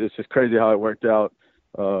 And it's just crazy how it worked out,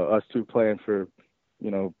 us two playing for,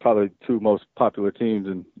 you know, probably two most popular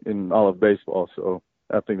teams in all of baseball. So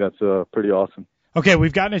I think that's pretty awesome. Okay,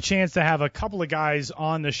 we've gotten a chance to have a couple of guys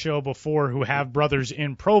on the show before who have brothers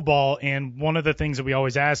in pro ball, and one of the things that we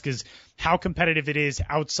always ask is how competitive it is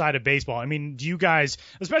outside of baseball. I mean, do you guys,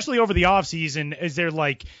 especially over the off season, is there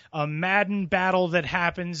like a Madden battle that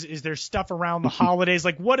happens? Is there stuff around the holidays?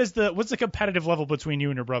 Like, what's the competitive level between you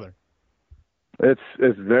and your brother? It's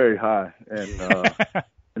very high, and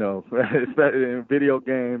you know, especially in video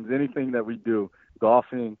games, anything that we do,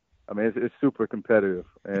 golfing. I mean, it's super competitive,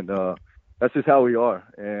 and that's just how we are.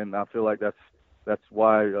 And I feel like that's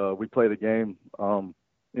why we play the game, you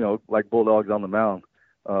know, like bulldogs on the mound.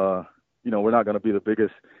 You know, we're not going to be the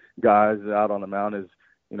biggest guys out on the mound. As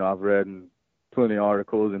you know, I've read in plenty of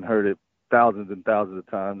articles and heard it thousands and thousands of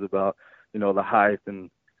times about, you know, the height and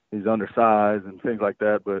he's undersized and things like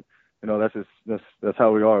that. But you know, that's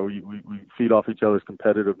how we are. We feed off each other's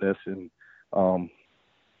competitiveness, and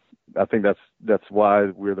I think that's why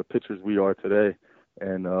we're the pitchers we are today,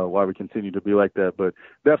 and why we continue to be like that. But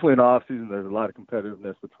definitely in the off season, there's a lot of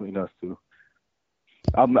competitiveness between us two.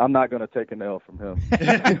 I'm not going to take an L from him.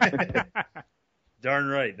 Darn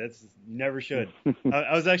right. That's never should.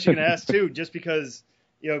 I was actually going to ask too, just because,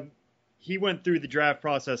 you know, he went through the draft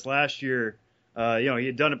process last year. You know, he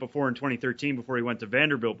had done it before in 2013 before he went to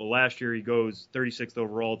Vanderbilt, but last year he goes 36th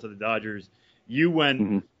overall to the Dodgers. You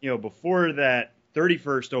went, you know, before that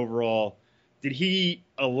 31st overall. Did he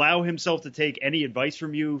allow himself to take any advice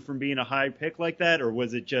from you from being a high pick like that, or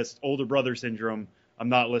was it just older brother syndrome? I'm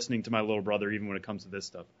not listening to my little brother even when it comes to this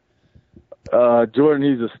stuff. Jordan,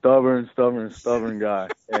 he's a stubborn guy,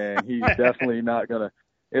 and he's definitely not gonna.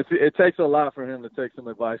 It takes a lot for him to take some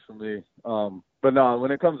advice from me. But no,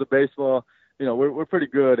 when it comes to baseball, you know, we're pretty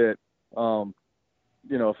good at, you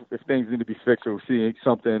know, if things need to be fixed or we see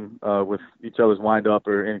something with each other's wind up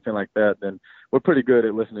or anything like that, then we're pretty good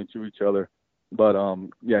at listening to each other. But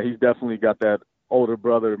yeah, he's definitely got that older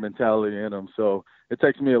brother mentality in him. So it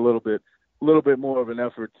takes me a little bit more of an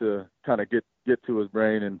effort to kind of get to his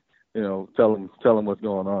brain and, you know, tell him what's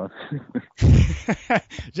going on.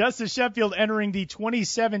 Justus Sheffield entering the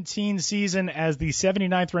 2017 season as the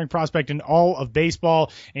 79th ranked prospect in all of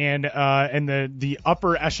baseball, and the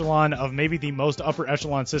upper echelon of maybe the most upper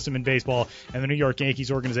echelon system in baseball, and the New York Yankees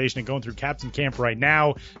organization, and going through captain camp right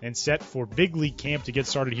now and set for big league camp to get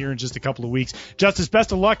started here in just a couple of weeks. Justus,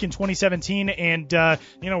 best of luck in 2017, and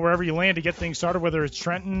you know, wherever you land to get things started, whether it's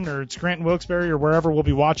Trenton or it's Scranton Wilkes-Barre or wherever, we'll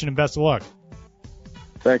be watching, and best of luck.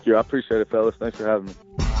 Thank you. I appreciate it, fellas. Thanks for having me.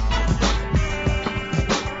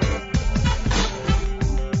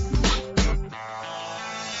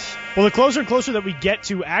 Well, the closer and closer that we get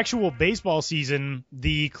to actual baseball season,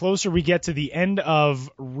 the closer we get to the end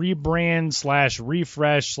of rebrand /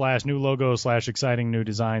 refresh / new logo / exciting new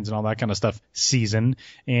designs and all that kind of stuff season.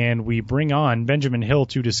 And we bring on Benjamin Hill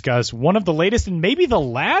to discuss one of the latest and maybe the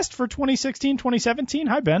last for 2016, 2017.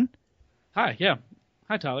 Hi, Ben. Hi, yeah.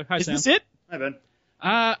 Hi, Tyler. Hi, Sam. Is this it? Hi, Ben.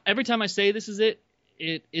 Every time I say this is it,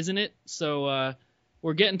 it isn't it. So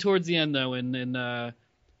we're getting towards the end, though, and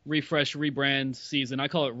refresh, rebrand season. I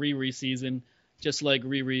call it Riri season, just like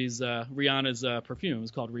Riri's Rihanna's perfume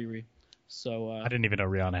is called Riri. So I didn't even know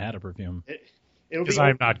Rihanna had a perfume. It'll be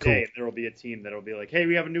I'm not cool. There will be a team that'll be like, hey,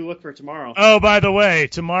 we have a new look for tomorrow. Oh, by the way,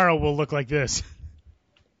 tomorrow will look like this.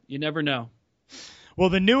 You never know. Well,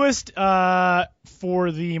 the newest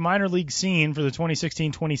for the minor league scene for the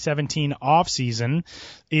 2016-2017 offseason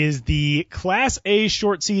is the Class A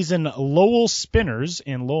short season Lowell Spinners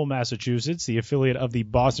in Lowell, Massachusetts, the affiliate of the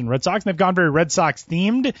Boston Red Sox. And they've gone very Red Sox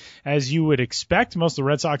themed, as you would expect. Most of the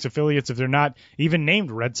Red Sox affiliates, if they're not even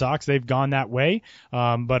named Red Sox, they've gone that way.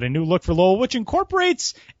 But a new look for Lowell, which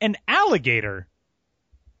incorporates an alligator.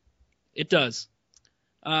 It does.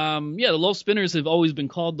 The Lowell Spinners have always been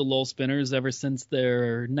called the Lowell Spinners ever since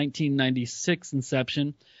their 1996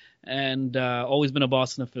 inception, and always been a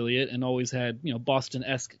Boston affiliate and always had,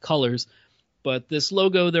 Boston-esque colors. But this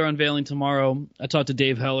logo they're unveiling tomorrow, I talked to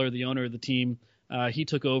Dave Heller, the owner of the team. He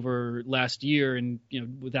took over last year and,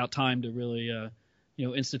 without time to really,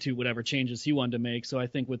 institute whatever changes he wanted to make. So I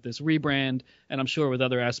think with this rebrand, and I'm sure with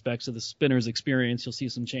other aspects of the Spinners experience, you'll see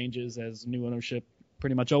some changes as new ownership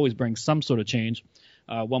pretty much always brings some sort of change.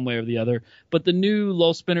 One way or the other. But the new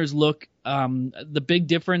Lowell Spinners look, the big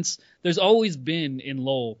difference, there's always been in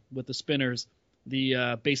Lowell with the Spinners,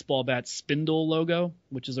 the baseball bat spindle logo,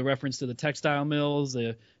 which is a reference to the textile mills,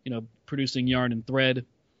 producing yarn and thread.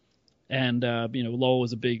 And, Lowell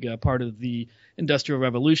was a big part of the Industrial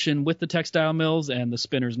Revolution with the textile mills, and the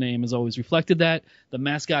Spinners name has always reflected that. The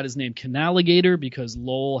mascot is named Canaligator because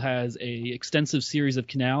Lowell has a extensive series of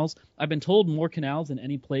canals. I've been told more canals than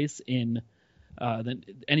any place in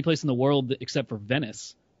the world except for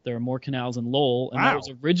Venice. There are more canals in Lowell, and that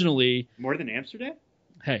was originally more than Amsterdam.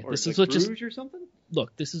 Hey, or this like is what Bruges just or something.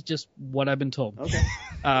 Look, this is just what I've been told. Okay.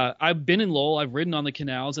 I've been in Lowell. I've ridden on the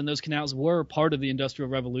canals, and those canals were part of the Industrial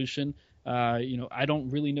Revolution. I don't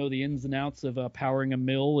really know the ins and outs of powering a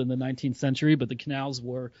mill in the 19th century, but the canals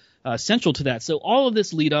were central to that. So all of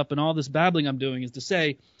this lead up and all this babbling I'm doing is to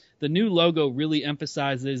say the new logo really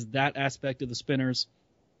emphasizes that aspect of the Spinners.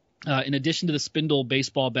 In addition to the spindle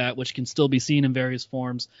baseball bat, which can still be seen in various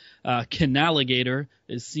forms, Canaligator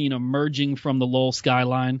is seen emerging from the Lowell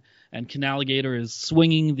skyline, and Canaligator is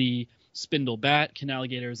swinging the spindle bat.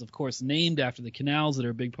 Canaligator is, of course, named after the canals that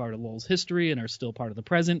are a big part of Lowell's history and are still part of the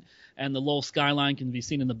present, and the Lowell skyline can be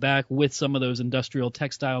seen in the back with some of those industrial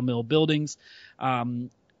textile mill buildings.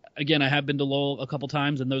 Again, I have been to Lowell a couple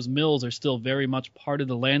times, and those mills are still very much part of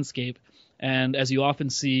the landscape, and as you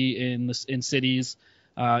often see in cities,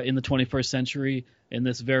 in the 21st century, in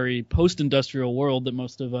this very post-industrial world that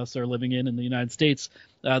most of us are living in the United States,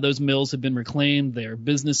 those mills have been reclaimed. They are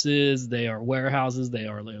businesses, they are warehouses, they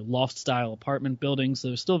are loft-style apartment buildings. So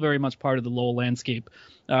they're still very much part of the Lowell landscape,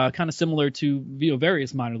 kind of similar to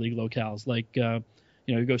various minor league locales, like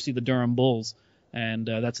you go see the Durham Bulls, and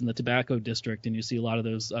that's in the tobacco district, and you see a lot of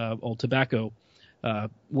those old tobacco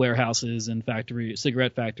warehouses and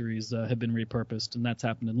cigarette factories have been repurposed, and that's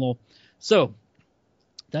happened in Lowell. So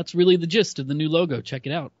that's really the gist of the new logo. Check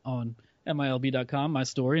it out on MILB.com, my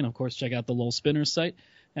story, and of course check out the Lowell Spinners site.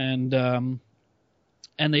 And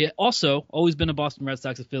they also always been a Boston Red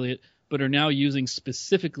Sox affiliate, but are now using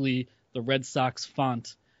specifically the Red Sox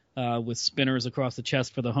font with spinners across the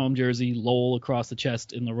chest for the home jersey, Lowell across the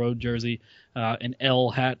chest in the road jersey, an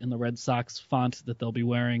L hat in the Red Sox font that they'll be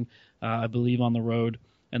wearing, I believe, on the road.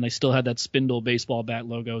 And they still had that spindle baseball bat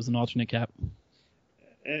logo as an alternate cap.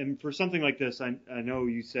 And for something like this, I know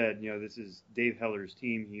you said, this is Dave Heller's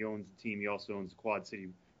team. He owns the team. He also owns the Quad City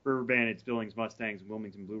River Bandits, Billings Mustangs, and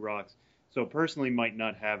Wilmington Blue Rocks. So personally might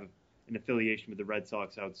not have an affiliation with the Red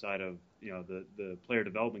Sox outside of, the player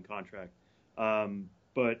development contract.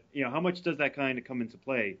 But, how much does that kind of come into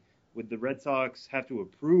play? Would the Red Sox have to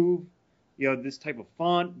approve, this type of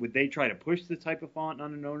font? Would they try to push this type of font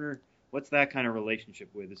on an owner? What's that kind of relationship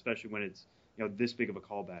with, especially when it's, this big of a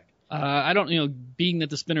callback? I don't, being that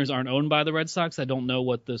the Spinners aren't owned by the Red Sox, I don't know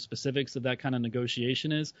what the specifics of that kind of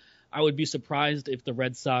negotiation is. I would be surprised if the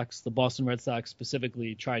Boston Red Sox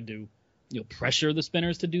specifically tried to, pressure the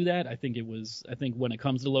Spinners to do that. I think when it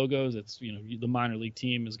comes to logos, it's, the minor league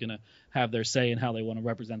team is going to have their say in how they want to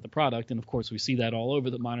represent the product. And of course we see that all over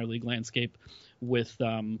the minor league landscape with,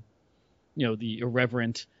 the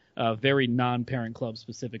irreverent, very non-parent club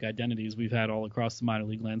specific identities we've had all across the minor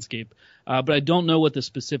league landscape. But I don't know what the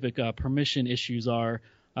specific permission issues are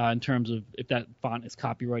in terms of if that font is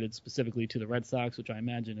copyrighted specifically to the Red Sox, which I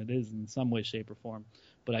imagine it is in some way, shape, or form.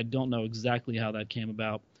 But I don't know exactly how that came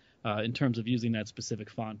about in terms of using that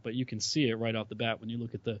specific font. But you can see it right off the bat when you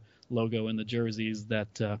look at the logo and the jerseys.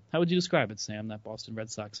 That how would you describe it, Sam, that Boston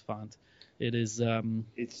Red Sox font? It is...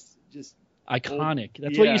 it's just... Iconic.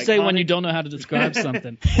 That's what you say when you don't know how to describe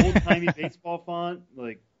something. Old-timey baseball font.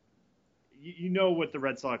 Like, you know what the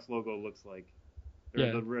Red Sox logo looks like.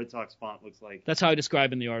 The Red Sox font looks like. That's how I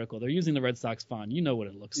describe in the article. They're using the Red Sox font. You know what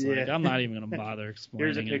it looks like. I'm not even going to bother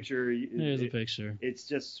explaining Here's a picture. Here's a picture. It's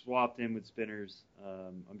just swapped in with spinners.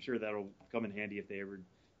 I'm sure that'll come in handy if they ever,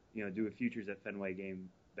 do a Futures at Fenway game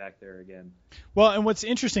back there again. Well, and what's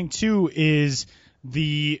interesting, too, is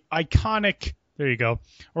the iconic, there you go,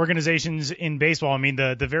 organizations in baseball. I mean,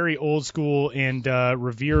 the very old school and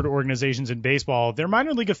revered organizations in baseball, their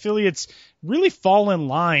minor league affiliates really fall in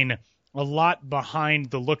line a lot behind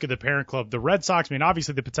the look of the parent club. The Red Sox, I mean,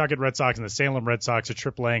 obviously the Pawtucket Red Sox and the Salem Red Sox are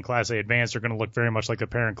AAA and Class A advanced are going to look very much like the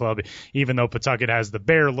parent club, even though Pawtucket has the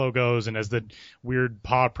bear logos and has the weird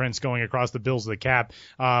paw prints going across the bills of the cap.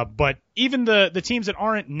 But even the teams that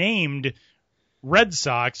aren't named Red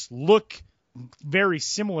Sox look very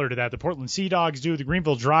similar to that. The Portland Sea Dogs do. The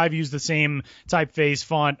Greenville Drive use the same typeface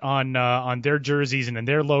font on their jerseys and in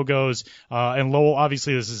their logos. And Lowell,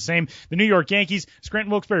 obviously, this is the same. The New York Yankees,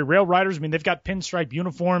 Scranton Wilkes-Barre Rail Riders, I mean, they've got pinstripe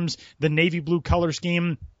uniforms, the navy blue color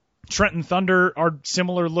scheme. Trenton Thunder are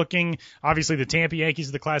similar looking. Obviously, the Tampa Yankees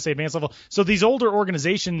are the Class A advanced level. So these older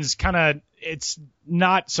organizations it's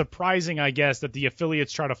not surprising, I guess, that the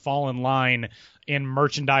affiliates try to fall in line in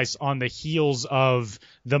merchandise on the heels of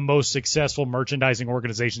the most successful merchandising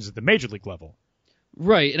organizations at the major league level.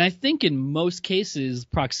 Right. And I think in most cases,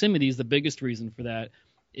 proximity is the biggest reason for that,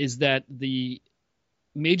 is that the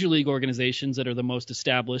major league organizations that are the most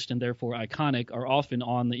established and therefore iconic are often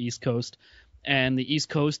on the East Coast. And the East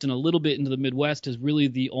Coast and a little bit into the Midwest is really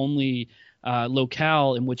the only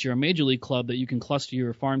locale in which you're a major league club that you can cluster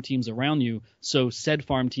your farm teams around you. So said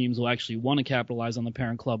farm teams will actually want to capitalize on the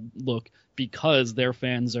parent club look because their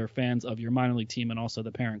fans are fans of your minor league team and also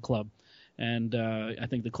the parent club. And I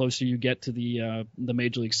think the closer you get to the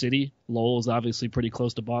major league city, Lowell is obviously pretty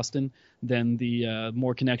close to Boston, then the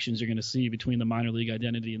more connections you're going to see between the minor league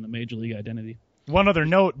identity and the major league identity. One other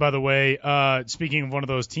note, by the way, speaking of one of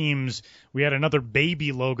those teams, we had another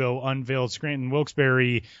baby logo unveiled. Scranton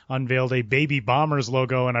Wilkes-Barre unveiled a baby Bombers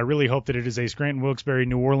logo, and I really hope that it is a Scranton Wilkes-Barre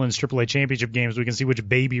New Orleans AAA championship game so we can see which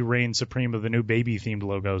baby reigns supreme of the new baby-themed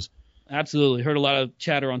logos. Absolutely. Heard a lot of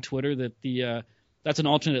chatter on Twitter that that's an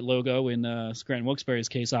alternate logo in Scranton Wilkes-Barre's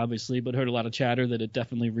case, obviously, but heard a lot of chatter that it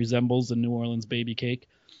definitely resembles the New Orleans baby cake.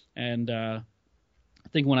 And I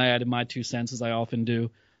think when I added my 2 cents, as I often do,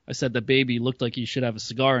 I said the baby looked like he should have a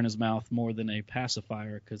cigar in his mouth more than a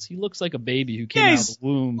pacifier because he looks like a baby who came out of the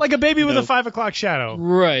womb. Like a baby with a 5 o'clock shadow.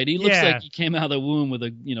 Right. He looks like he came out of the womb with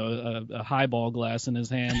a highball glass in his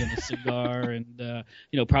hand and a cigar and,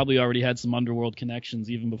 probably already had some underworld connections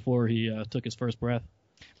even before he took his first breath.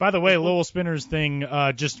 By the way, Lowell Spinners thing,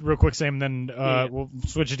 just real quick, Sam, then we'll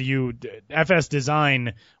switch it to you. FS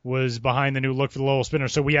Design was behind the new look for the Lowell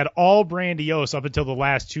Spinners. So we had all Brandiose up until the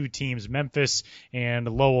last 2 teams, Memphis and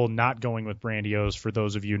Lowell, not going with Brandiose for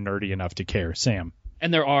those of you nerdy enough to care. Sam.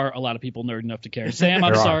 And there are a lot of people nerd enough to care. Sam,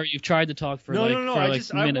 I'm sorry. You've tried to talk for No.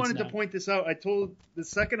 minutes I wanted now. to point this out. The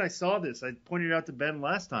second I saw this, I pointed it out to Ben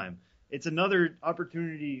last time. It's another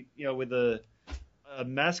opportunity, with a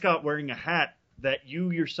mascot wearing a hat that you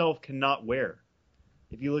yourself cannot wear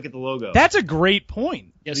if you look at the logo. That's a great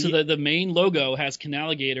point. Yeah, so the main logo has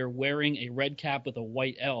Canaligator wearing a red cap with a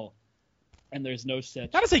white L, and there's no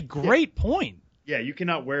set. That is a great point. Yeah, you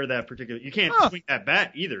cannot wear that particular. You can't swing that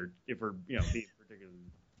bat either if we're being particularly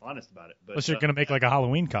honest about it. But unless you're going to make like a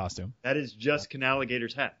Halloween costume. That is just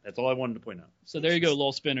Canaligator's hat. That's all I wanted to point out. So there you go,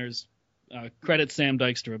 Lowell Spinners. Credit Sam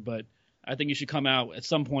Dykstra, but I think you should come out at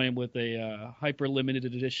some point with a hyper limited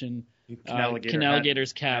edition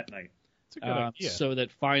Canaligator's cap. That's a good idea. So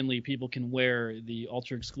that finally people can wear the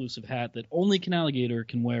ultra exclusive hat that only Canaligator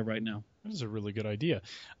can wear right now. That is a really good idea.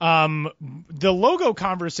 The logo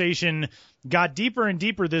conversation got deeper and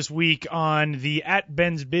deeper this week on the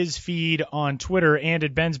 @BensBiz feed on Twitter and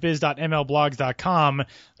at bensbiz.mlblogs.com,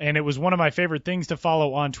 and it was one of my favorite things to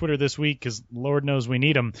follow on Twitter this week because Lord knows we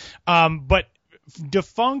need them. But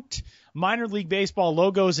defunct minor league baseball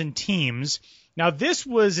logos and teams. Now, this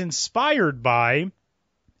was inspired by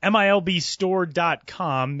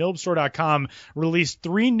MILBstore.com. MILBstore.com released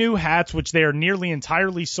 3 new hats, which they are nearly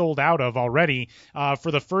entirely sold out of already, for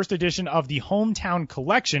the first edition of the Hometown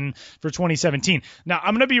Collection for 2017. Now,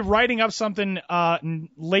 I'm going to be writing up something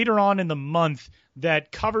later on in the month that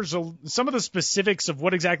covers some of the specifics of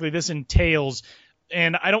what exactly this entails.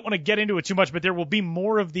 And I don't want to get into it too much, but there will be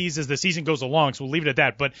more of these as the season goes along, so we'll leave it at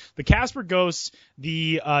that. But the Casper Ghosts,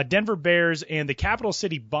 the Denver Bears, and the Capital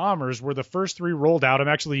City Bombers were the first 3 rolled out. I'm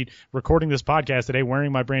actually recording this podcast today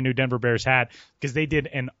wearing my brand new Denver Bears hat because they did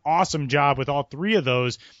an awesome job with all 3 of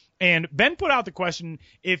those. And Ben put out the question,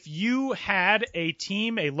 if you had a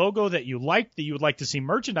team, a logo that you liked, that you would like to see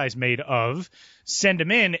merchandise made of, send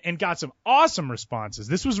them in, and got some awesome responses.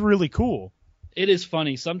 This was really cool. It is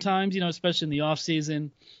funny. Sometimes, especially in the off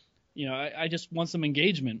season, I just want some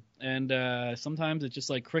engagement. And sometimes it's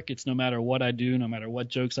just like crickets, no matter what I do, no matter what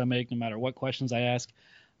jokes I make, no matter what questions I ask.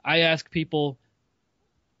 I ask people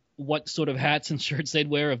what sort of hats and shirts they'd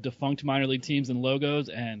wear of defunct minor league teams and logos,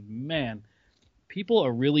 and man, people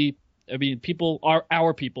are really,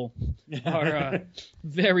 our people are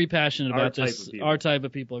very passionate about this. Our type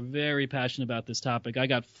of people are very passionate about this topic. I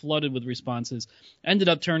got flooded with responses. Ended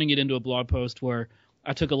up turning it into a blog post where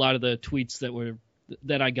I took a lot of the tweets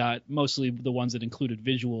that I got, mostly the ones that included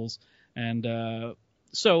visuals. And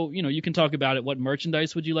so, you can talk about it. What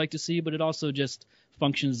merchandise would you like to see? But it also just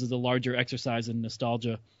functions as a larger exercise in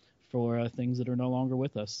nostalgia for things that are no longer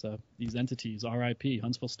with us. These entities, RIP,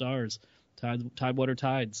 Huntsville Stars, Tidewater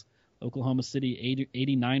Tides, Oklahoma City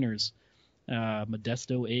 89ers,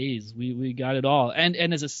 Modesto A's. We got it all. And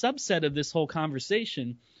as a subset of this whole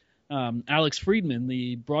conversation, Alex Friedman,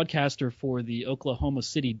 the broadcaster for the Oklahoma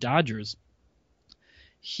City Dodgers,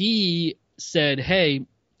 he said, hey,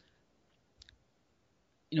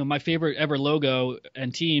 my favorite ever logo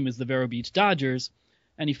and team is the Vero Beach Dodgers.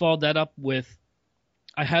 And he followed that up with,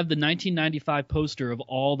 I have the 1995 poster of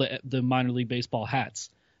all the minor league baseball hats.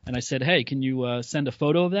 And I said, hey, can you send a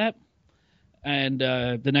photo of that? And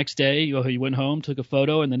the next day, he went home, took a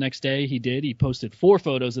photo, and the next day he did. He posted 4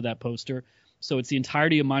 photos of that poster. So it's the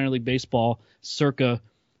entirety of minor league baseball circa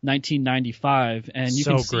 1995. And you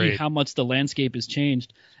can see how much the landscape has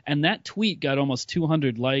changed. And that tweet got almost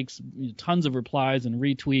 200 likes, tons of replies and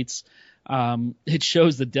retweets. It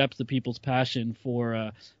shows the depth of people's passion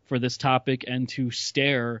for this topic, and to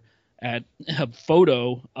stare at a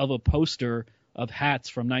photo of a poster of hats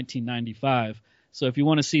from 1995. So if you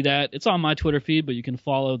want to see that, it's on my Twitter feed, but you can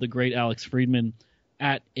follow the great Alex Friedman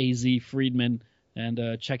at AZ Friedman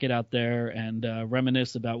and check it out there and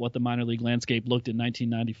reminisce about what the minor league landscape looked in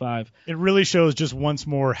 1995. It really shows just once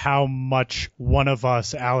more how much one of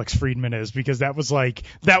us Alex Friedman is, because that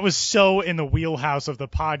was so in the wheelhouse of the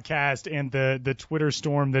podcast and the Twitter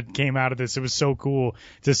storm that came out of this. It was so cool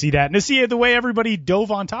to see that and to see the way everybody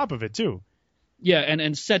dove on top of it too. Yeah,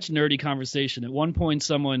 and such nerdy conversation. At one point,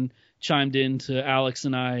 someone chimed in to Alex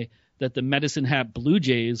and I that the Medicine Hat Blue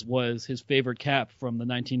Jays was his favorite cap from the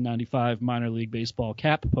 1995 minor league baseball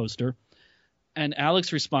cap poster. And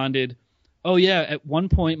Alex responded, oh, yeah, at one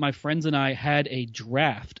point my friends and I had a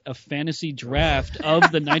fantasy draft of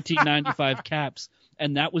the 1995 caps,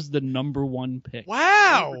 and that was the number 1 pick.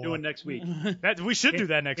 Wow. We're doing next week. We should do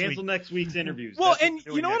that next week. Cancel next week's interviews. Well, and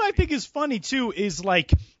you know what I think is funny, too, is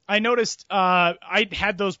I noticed I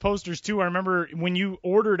had those posters, too. I remember when you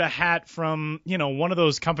ordered a hat from, one of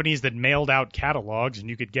those companies that mailed out catalogs and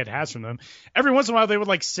you could get hats from them, every once in a while they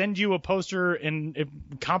would send you a poster and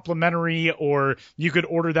complimentary, or you could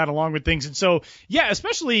order that along with things. And so, yeah,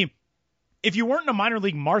 especially if you weren't in a minor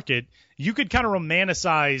league market, you could kind of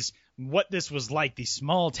romanticize what this was like, these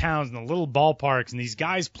small towns and the little ballparks and these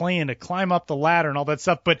guys playing to climb up the ladder and all that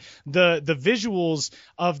stuff. But the visuals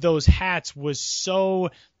of those hats was so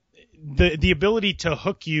the ability to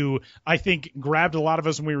hook you, I think, grabbed a lot of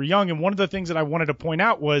us when we were young. And one of the things that I wanted to point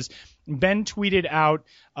out was Ben tweeted out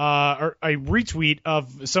or a retweet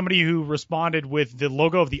of somebody who responded with the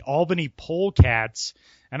logo of the Albany Polecats.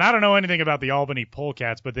 And I don't know anything about the Albany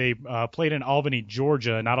Polecats, but they played in Albany,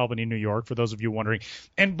 Georgia, not Albany, New York, for those of you wondering.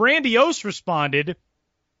 And Brandy Oast responded,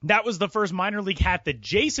 that was the first minor league hat that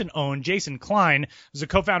Jason owned. Jason Klein was a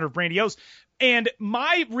co-founder of Brandy Oast. And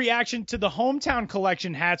my reaction to the hometown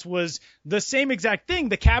collection hats was the same exact thing.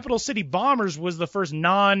 The Capital City Bombers was the first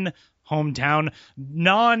non-hometown,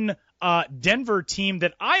 Denver team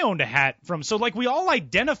that I owned a hat from. So we all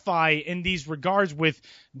identify in these regards with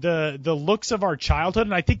the looks of our childhood.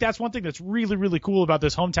 And I think that's one thing that's really, really cool about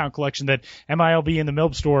this hometown collection that MILB and the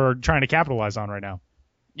Milb store are trying to capitalize on right now.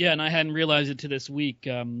 Yeah, and I hadn't realized it to this week,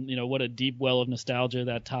 what a deep well of nostalgia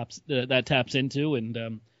that taps into.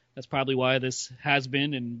 And that's probably why this has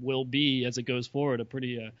been and will be, as it goes forward, a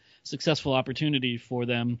pretty successful opportunity for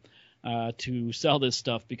them to sell this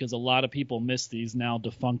stuff, because a lot of people miss these now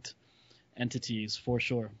defunct entities for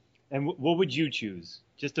sure. And what would you choose?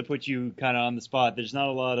 Just to put you kind of on the spot, there's not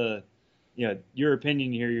a lot of, your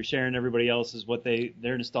opinion here. You're sharing everybody else's, what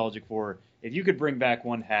they're nostalgic for. If you could bring back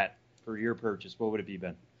one hat for your purchase, what would it be,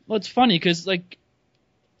 Ben? Well, it's funny because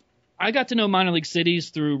I got to know minor league cities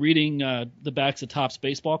through reading the backs of Topps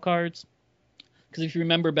baseball cards. Because if you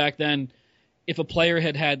remember back then, if a player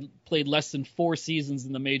had played less than 4 seasons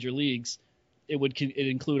in the major leagues, it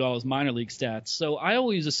include all his minor league stats. So I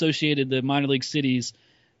always associated the minor league cities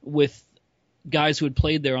with guys who had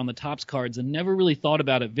played there on the Topps cards and never really thought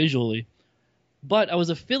about it visually. But I was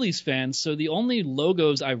a Phillies fan, so the only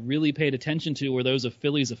logos I really paid attention to were those of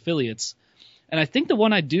Phillies affiliates. And I think the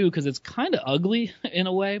one I do, because it's kind of ugly in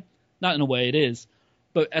a way, not in a way it is,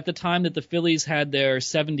 but at the time that the Phillies had their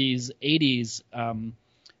 70s, 80s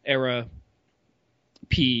era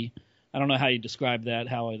P, I don't know how you describe that,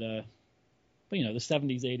 but the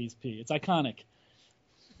 70s, 80s P. It's iconic.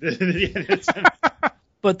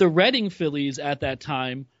 But the Reading Phillies at that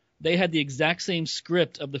time, they had the exact same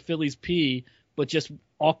script of the Phillies P, but just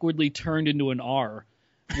awkwardly turned into an R.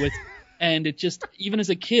 And it just, even as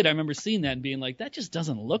a kid, I remember seeing that and being like, that just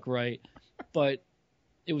doesn't look right. But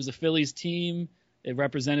it was a Phillies team. It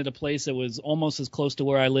represented a place that was almost as close to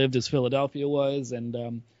where I lived as Philadelphia was.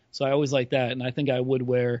 And so I always liked that. And I think I would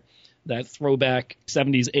wear that throwback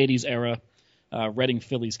 70s, 80s era Reading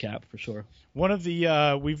Phillies cap for sure. One of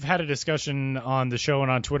the we've had a discussion on the show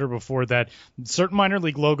and on Twitter before that certain minor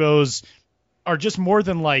league logos are just more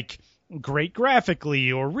than like great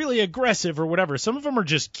graphically or really aggressive or whatever. Some of them are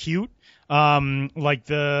just cute. Like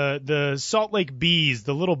the Salt Lake Bees,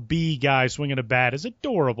 the little bee guy swinging a bat is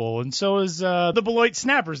adorable, and so is the Beloit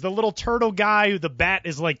Snappers, the little turtle guy who the bat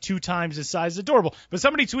is like 2 times his size, adorable. But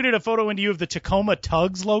somebody tweeted a photo into you of the Tacoma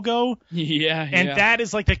Tugs logo. Yeah. And that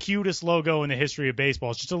is like the cutest logo in the history of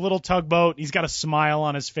baseball. It's just a little tugboat. He's got a smile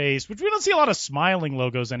on his face, which we don't see a lot of smiling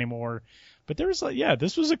logos anymore. But there's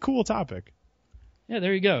this was a cool topic. Yeah,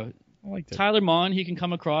 there you go. I liked it. Tyler Mon, he can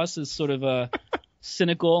come across as sort of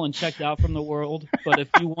cynical and checked out from the world. But if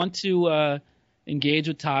you want to engage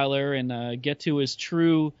with Tyler and get to his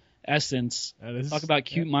true essence, talk about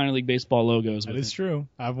cute minor league baseball logos. That is true.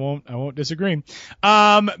 I won't disagree.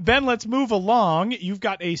 Ben, let's move along. You've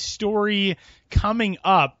got a story coming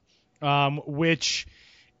up, which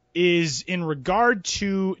is in regard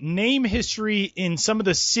to name history in some of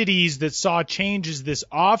the cities that saw changes this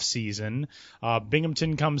offseason.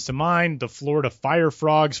 Binghamton comes to mind, the Florida Fire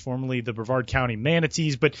Frogs, formerly the Brevard County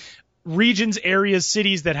Manatees, but regions, areas,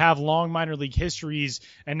 cities that have long minor league histories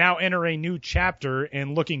and now enter a new chapter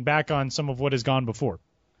and looking back on some of what has gone before.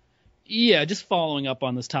 Yeah, just following up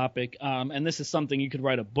on this topic, and this is something you could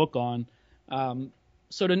write a book on.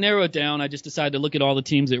 So to narrow it down, I just decided to look at all the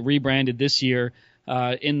teams that rebranded this year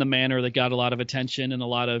in the manner that got a lot of attention and a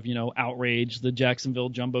lot of, outrage, the Jacksonville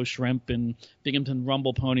Jumbo Shrimp and Binghamton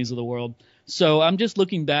Rumble Ponies of the world. So I'm just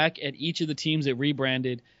looking back at each of the teams that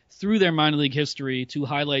rebranded through their minor league history to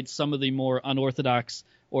highlight some of the more unorthodox,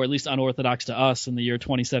 or at least unorthodox to us in the year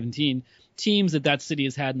 2017, teams that city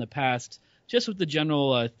has had in the past, just with the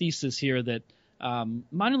general thesis here that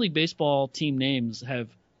minor league baseball team names have,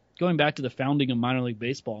 going back to the founding of minor league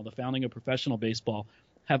baseball, the founding of professional baseball,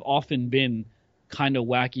 have often been kind of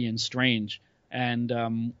wacky and strange.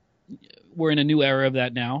 And we're in a new era of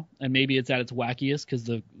that now, and maybe it's at its wackiest because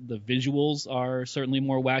the visuals are certainly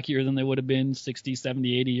more wackier than they would have been 60,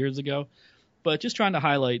 70, 80 years ago. But just trying to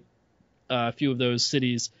highlight a few of those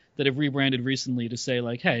cities that have rebranded recently to say,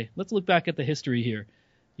 like, hey, let's look back at the history here.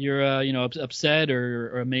 You're upset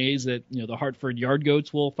or amazed that the Hartford Yard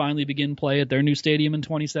Goats will finally begin play at their new stadium in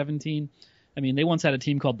 2017. I mean, they once had a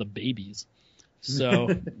team called the Babies. So,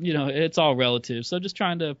 it's all relative. So just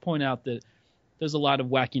trying to point out that there's a lot of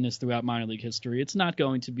wackiness throughout minor league history. It's not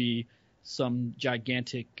going to be some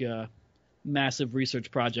gigantic, massive research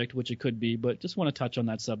project, which it could be, but just want to touch on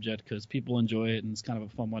that subject because people enjoy it and it's kind of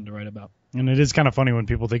a fun one to write about. And it is kind of funny when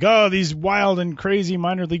people think, oh, these wild and crazy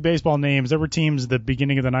minor league baseball names. There were teams at the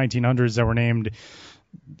beginning of the 1900s that were named.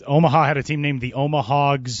 Omaha had a team named the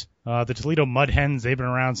Omahogs. The Toledo Mud Hens, they've been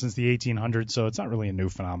around since the 1800s, so it's not really a new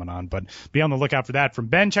phenomenon. But be on the lookout for that from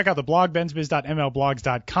Ben. Check out the blog,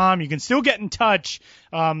 bensbiz.mlblogs.com. You can still get in touch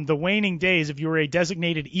the waning days if you were a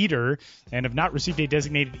designated eater and have not received a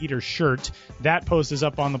designated eater shirt. That post is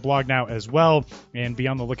up on the blog now as well. And be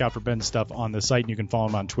on the lookout for Ben's stuff on the site, and you can follow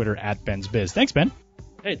him on Twitter at bensbiz. Thanks, Ben.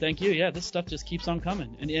 Hey, thank you. Yeah, this stuff just keeps on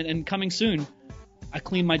coming. And coming soon, I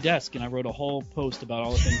cleaned my desk, and I wrote a whole post about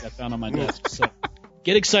all the things I found on my desk. So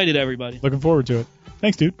get excited, everybody. Looking forward to it.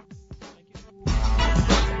 Thanks, dude.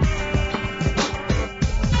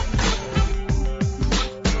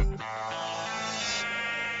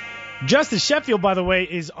 Justus Sheffield, by the way,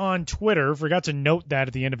 is on Twitter. Forgot to note that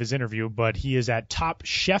at the end of his interview, but he is at Top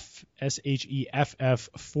Chef, SHEFF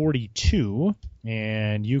 42,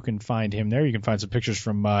 and you can find him there. You can find some pictures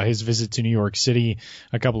from his visit to New York City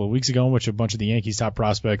a couple of weeks ago, in which a bunch of the Yankees' top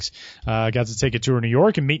prospects got to take a tour of New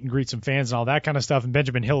York and meet and greet some fans and all that kind of stuff. And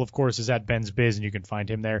Benjamin Hill, of course, is at Ben's Biz, and you can find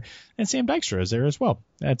him there. And Sam Dykstra is there as well,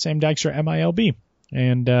 at Sam Dykstra MILB.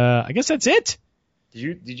 And I guess that's it.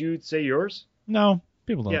 Did you say yours? No,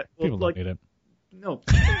 people don't. Yeah, people don't need it. No,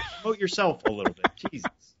 promote yourself a little bit.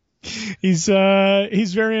 Jesus. He's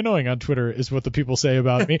very annoying on Twitter, is what the people say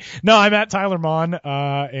about me. No, I'm at Tyler Mon,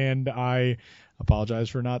 and I apologize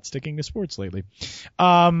for not sticking to sports lately.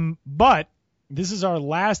 But this is our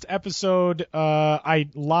last episode. I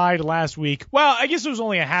lied last week. Well, I guess it was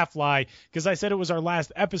only a half lie because I said it was our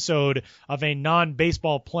last episode of a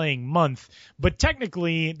non-baseball playing month. But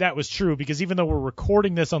technically that was true because even though we're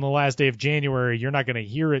recording this on the last day of January, you're not going to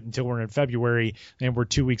hear it until we're in February, and we're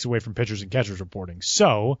 2 weeks away from pitchers and catchers reporting.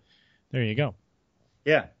 So there you go.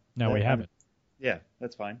 Yeah. Now we have it. Yeah,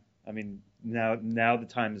 that's fine. I mean, now the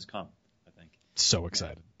time has come, I think. So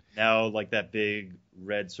excited. Now, like that big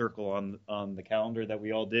red circle on the calendar that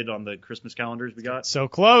we all did on the Christmas calendars we got. So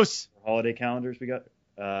close. Holiday calendars we got.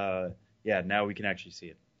 Yeah, now we can actually see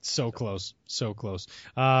it. So close. So close.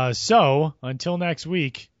 So until next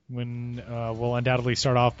week, when we'll undoubtedly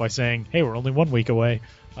start off by saying, hey, we're only 1 week away.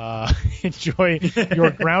 Enjoy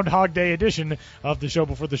your Groundhog Day edition of the Show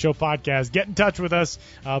Before the Show podcast. Get in touch with us,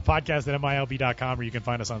 podcast at MILB.com, where you can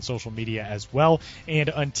find us on social media as well. And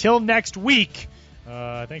until next week,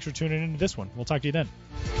 thanks for tuning into this one. We'll talk to you then.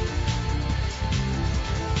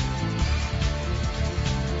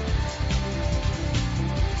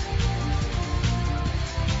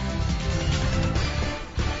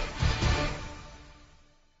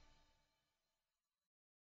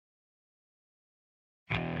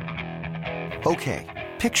 Okay,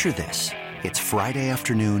 picture this. It's Friday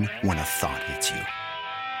afternoon when a thought hits you.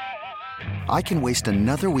 I can waste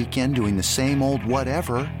another weekend doing the same old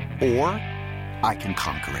whatever, or I can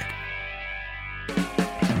conquer it.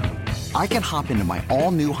 I can hop into my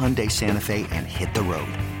all-new Hyundai Santa Fe and hit the road.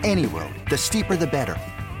 Any road. The steeper, the better.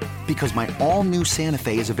 Because my all-new Santa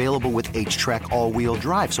Fe is available with H-Track all-wheel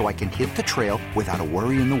drive, so I can hit the trail without a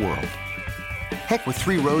worry in the world. Heck, with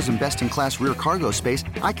 3 rows and best-in-class rear cargo space,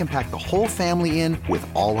 I can pack the whole family in with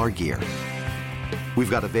all our gear.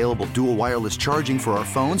 We've got available dual wireless charging for our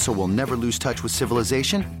phones, so we'll never lose touch with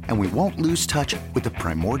civilization, and we won't lose touch with the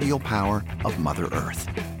primordial power of Mother Earth.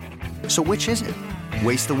 So which is it?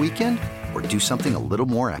 Waste the weekend or do something a little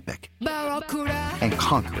more epic? And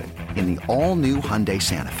conquer it in the all-new Hyundai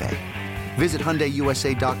Santa Fe. Visit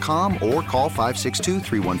HyundaiUSA.com or call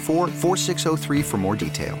 562-314-4603 for more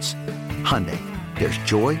details. Hyundai, there's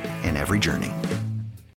joy in every journey.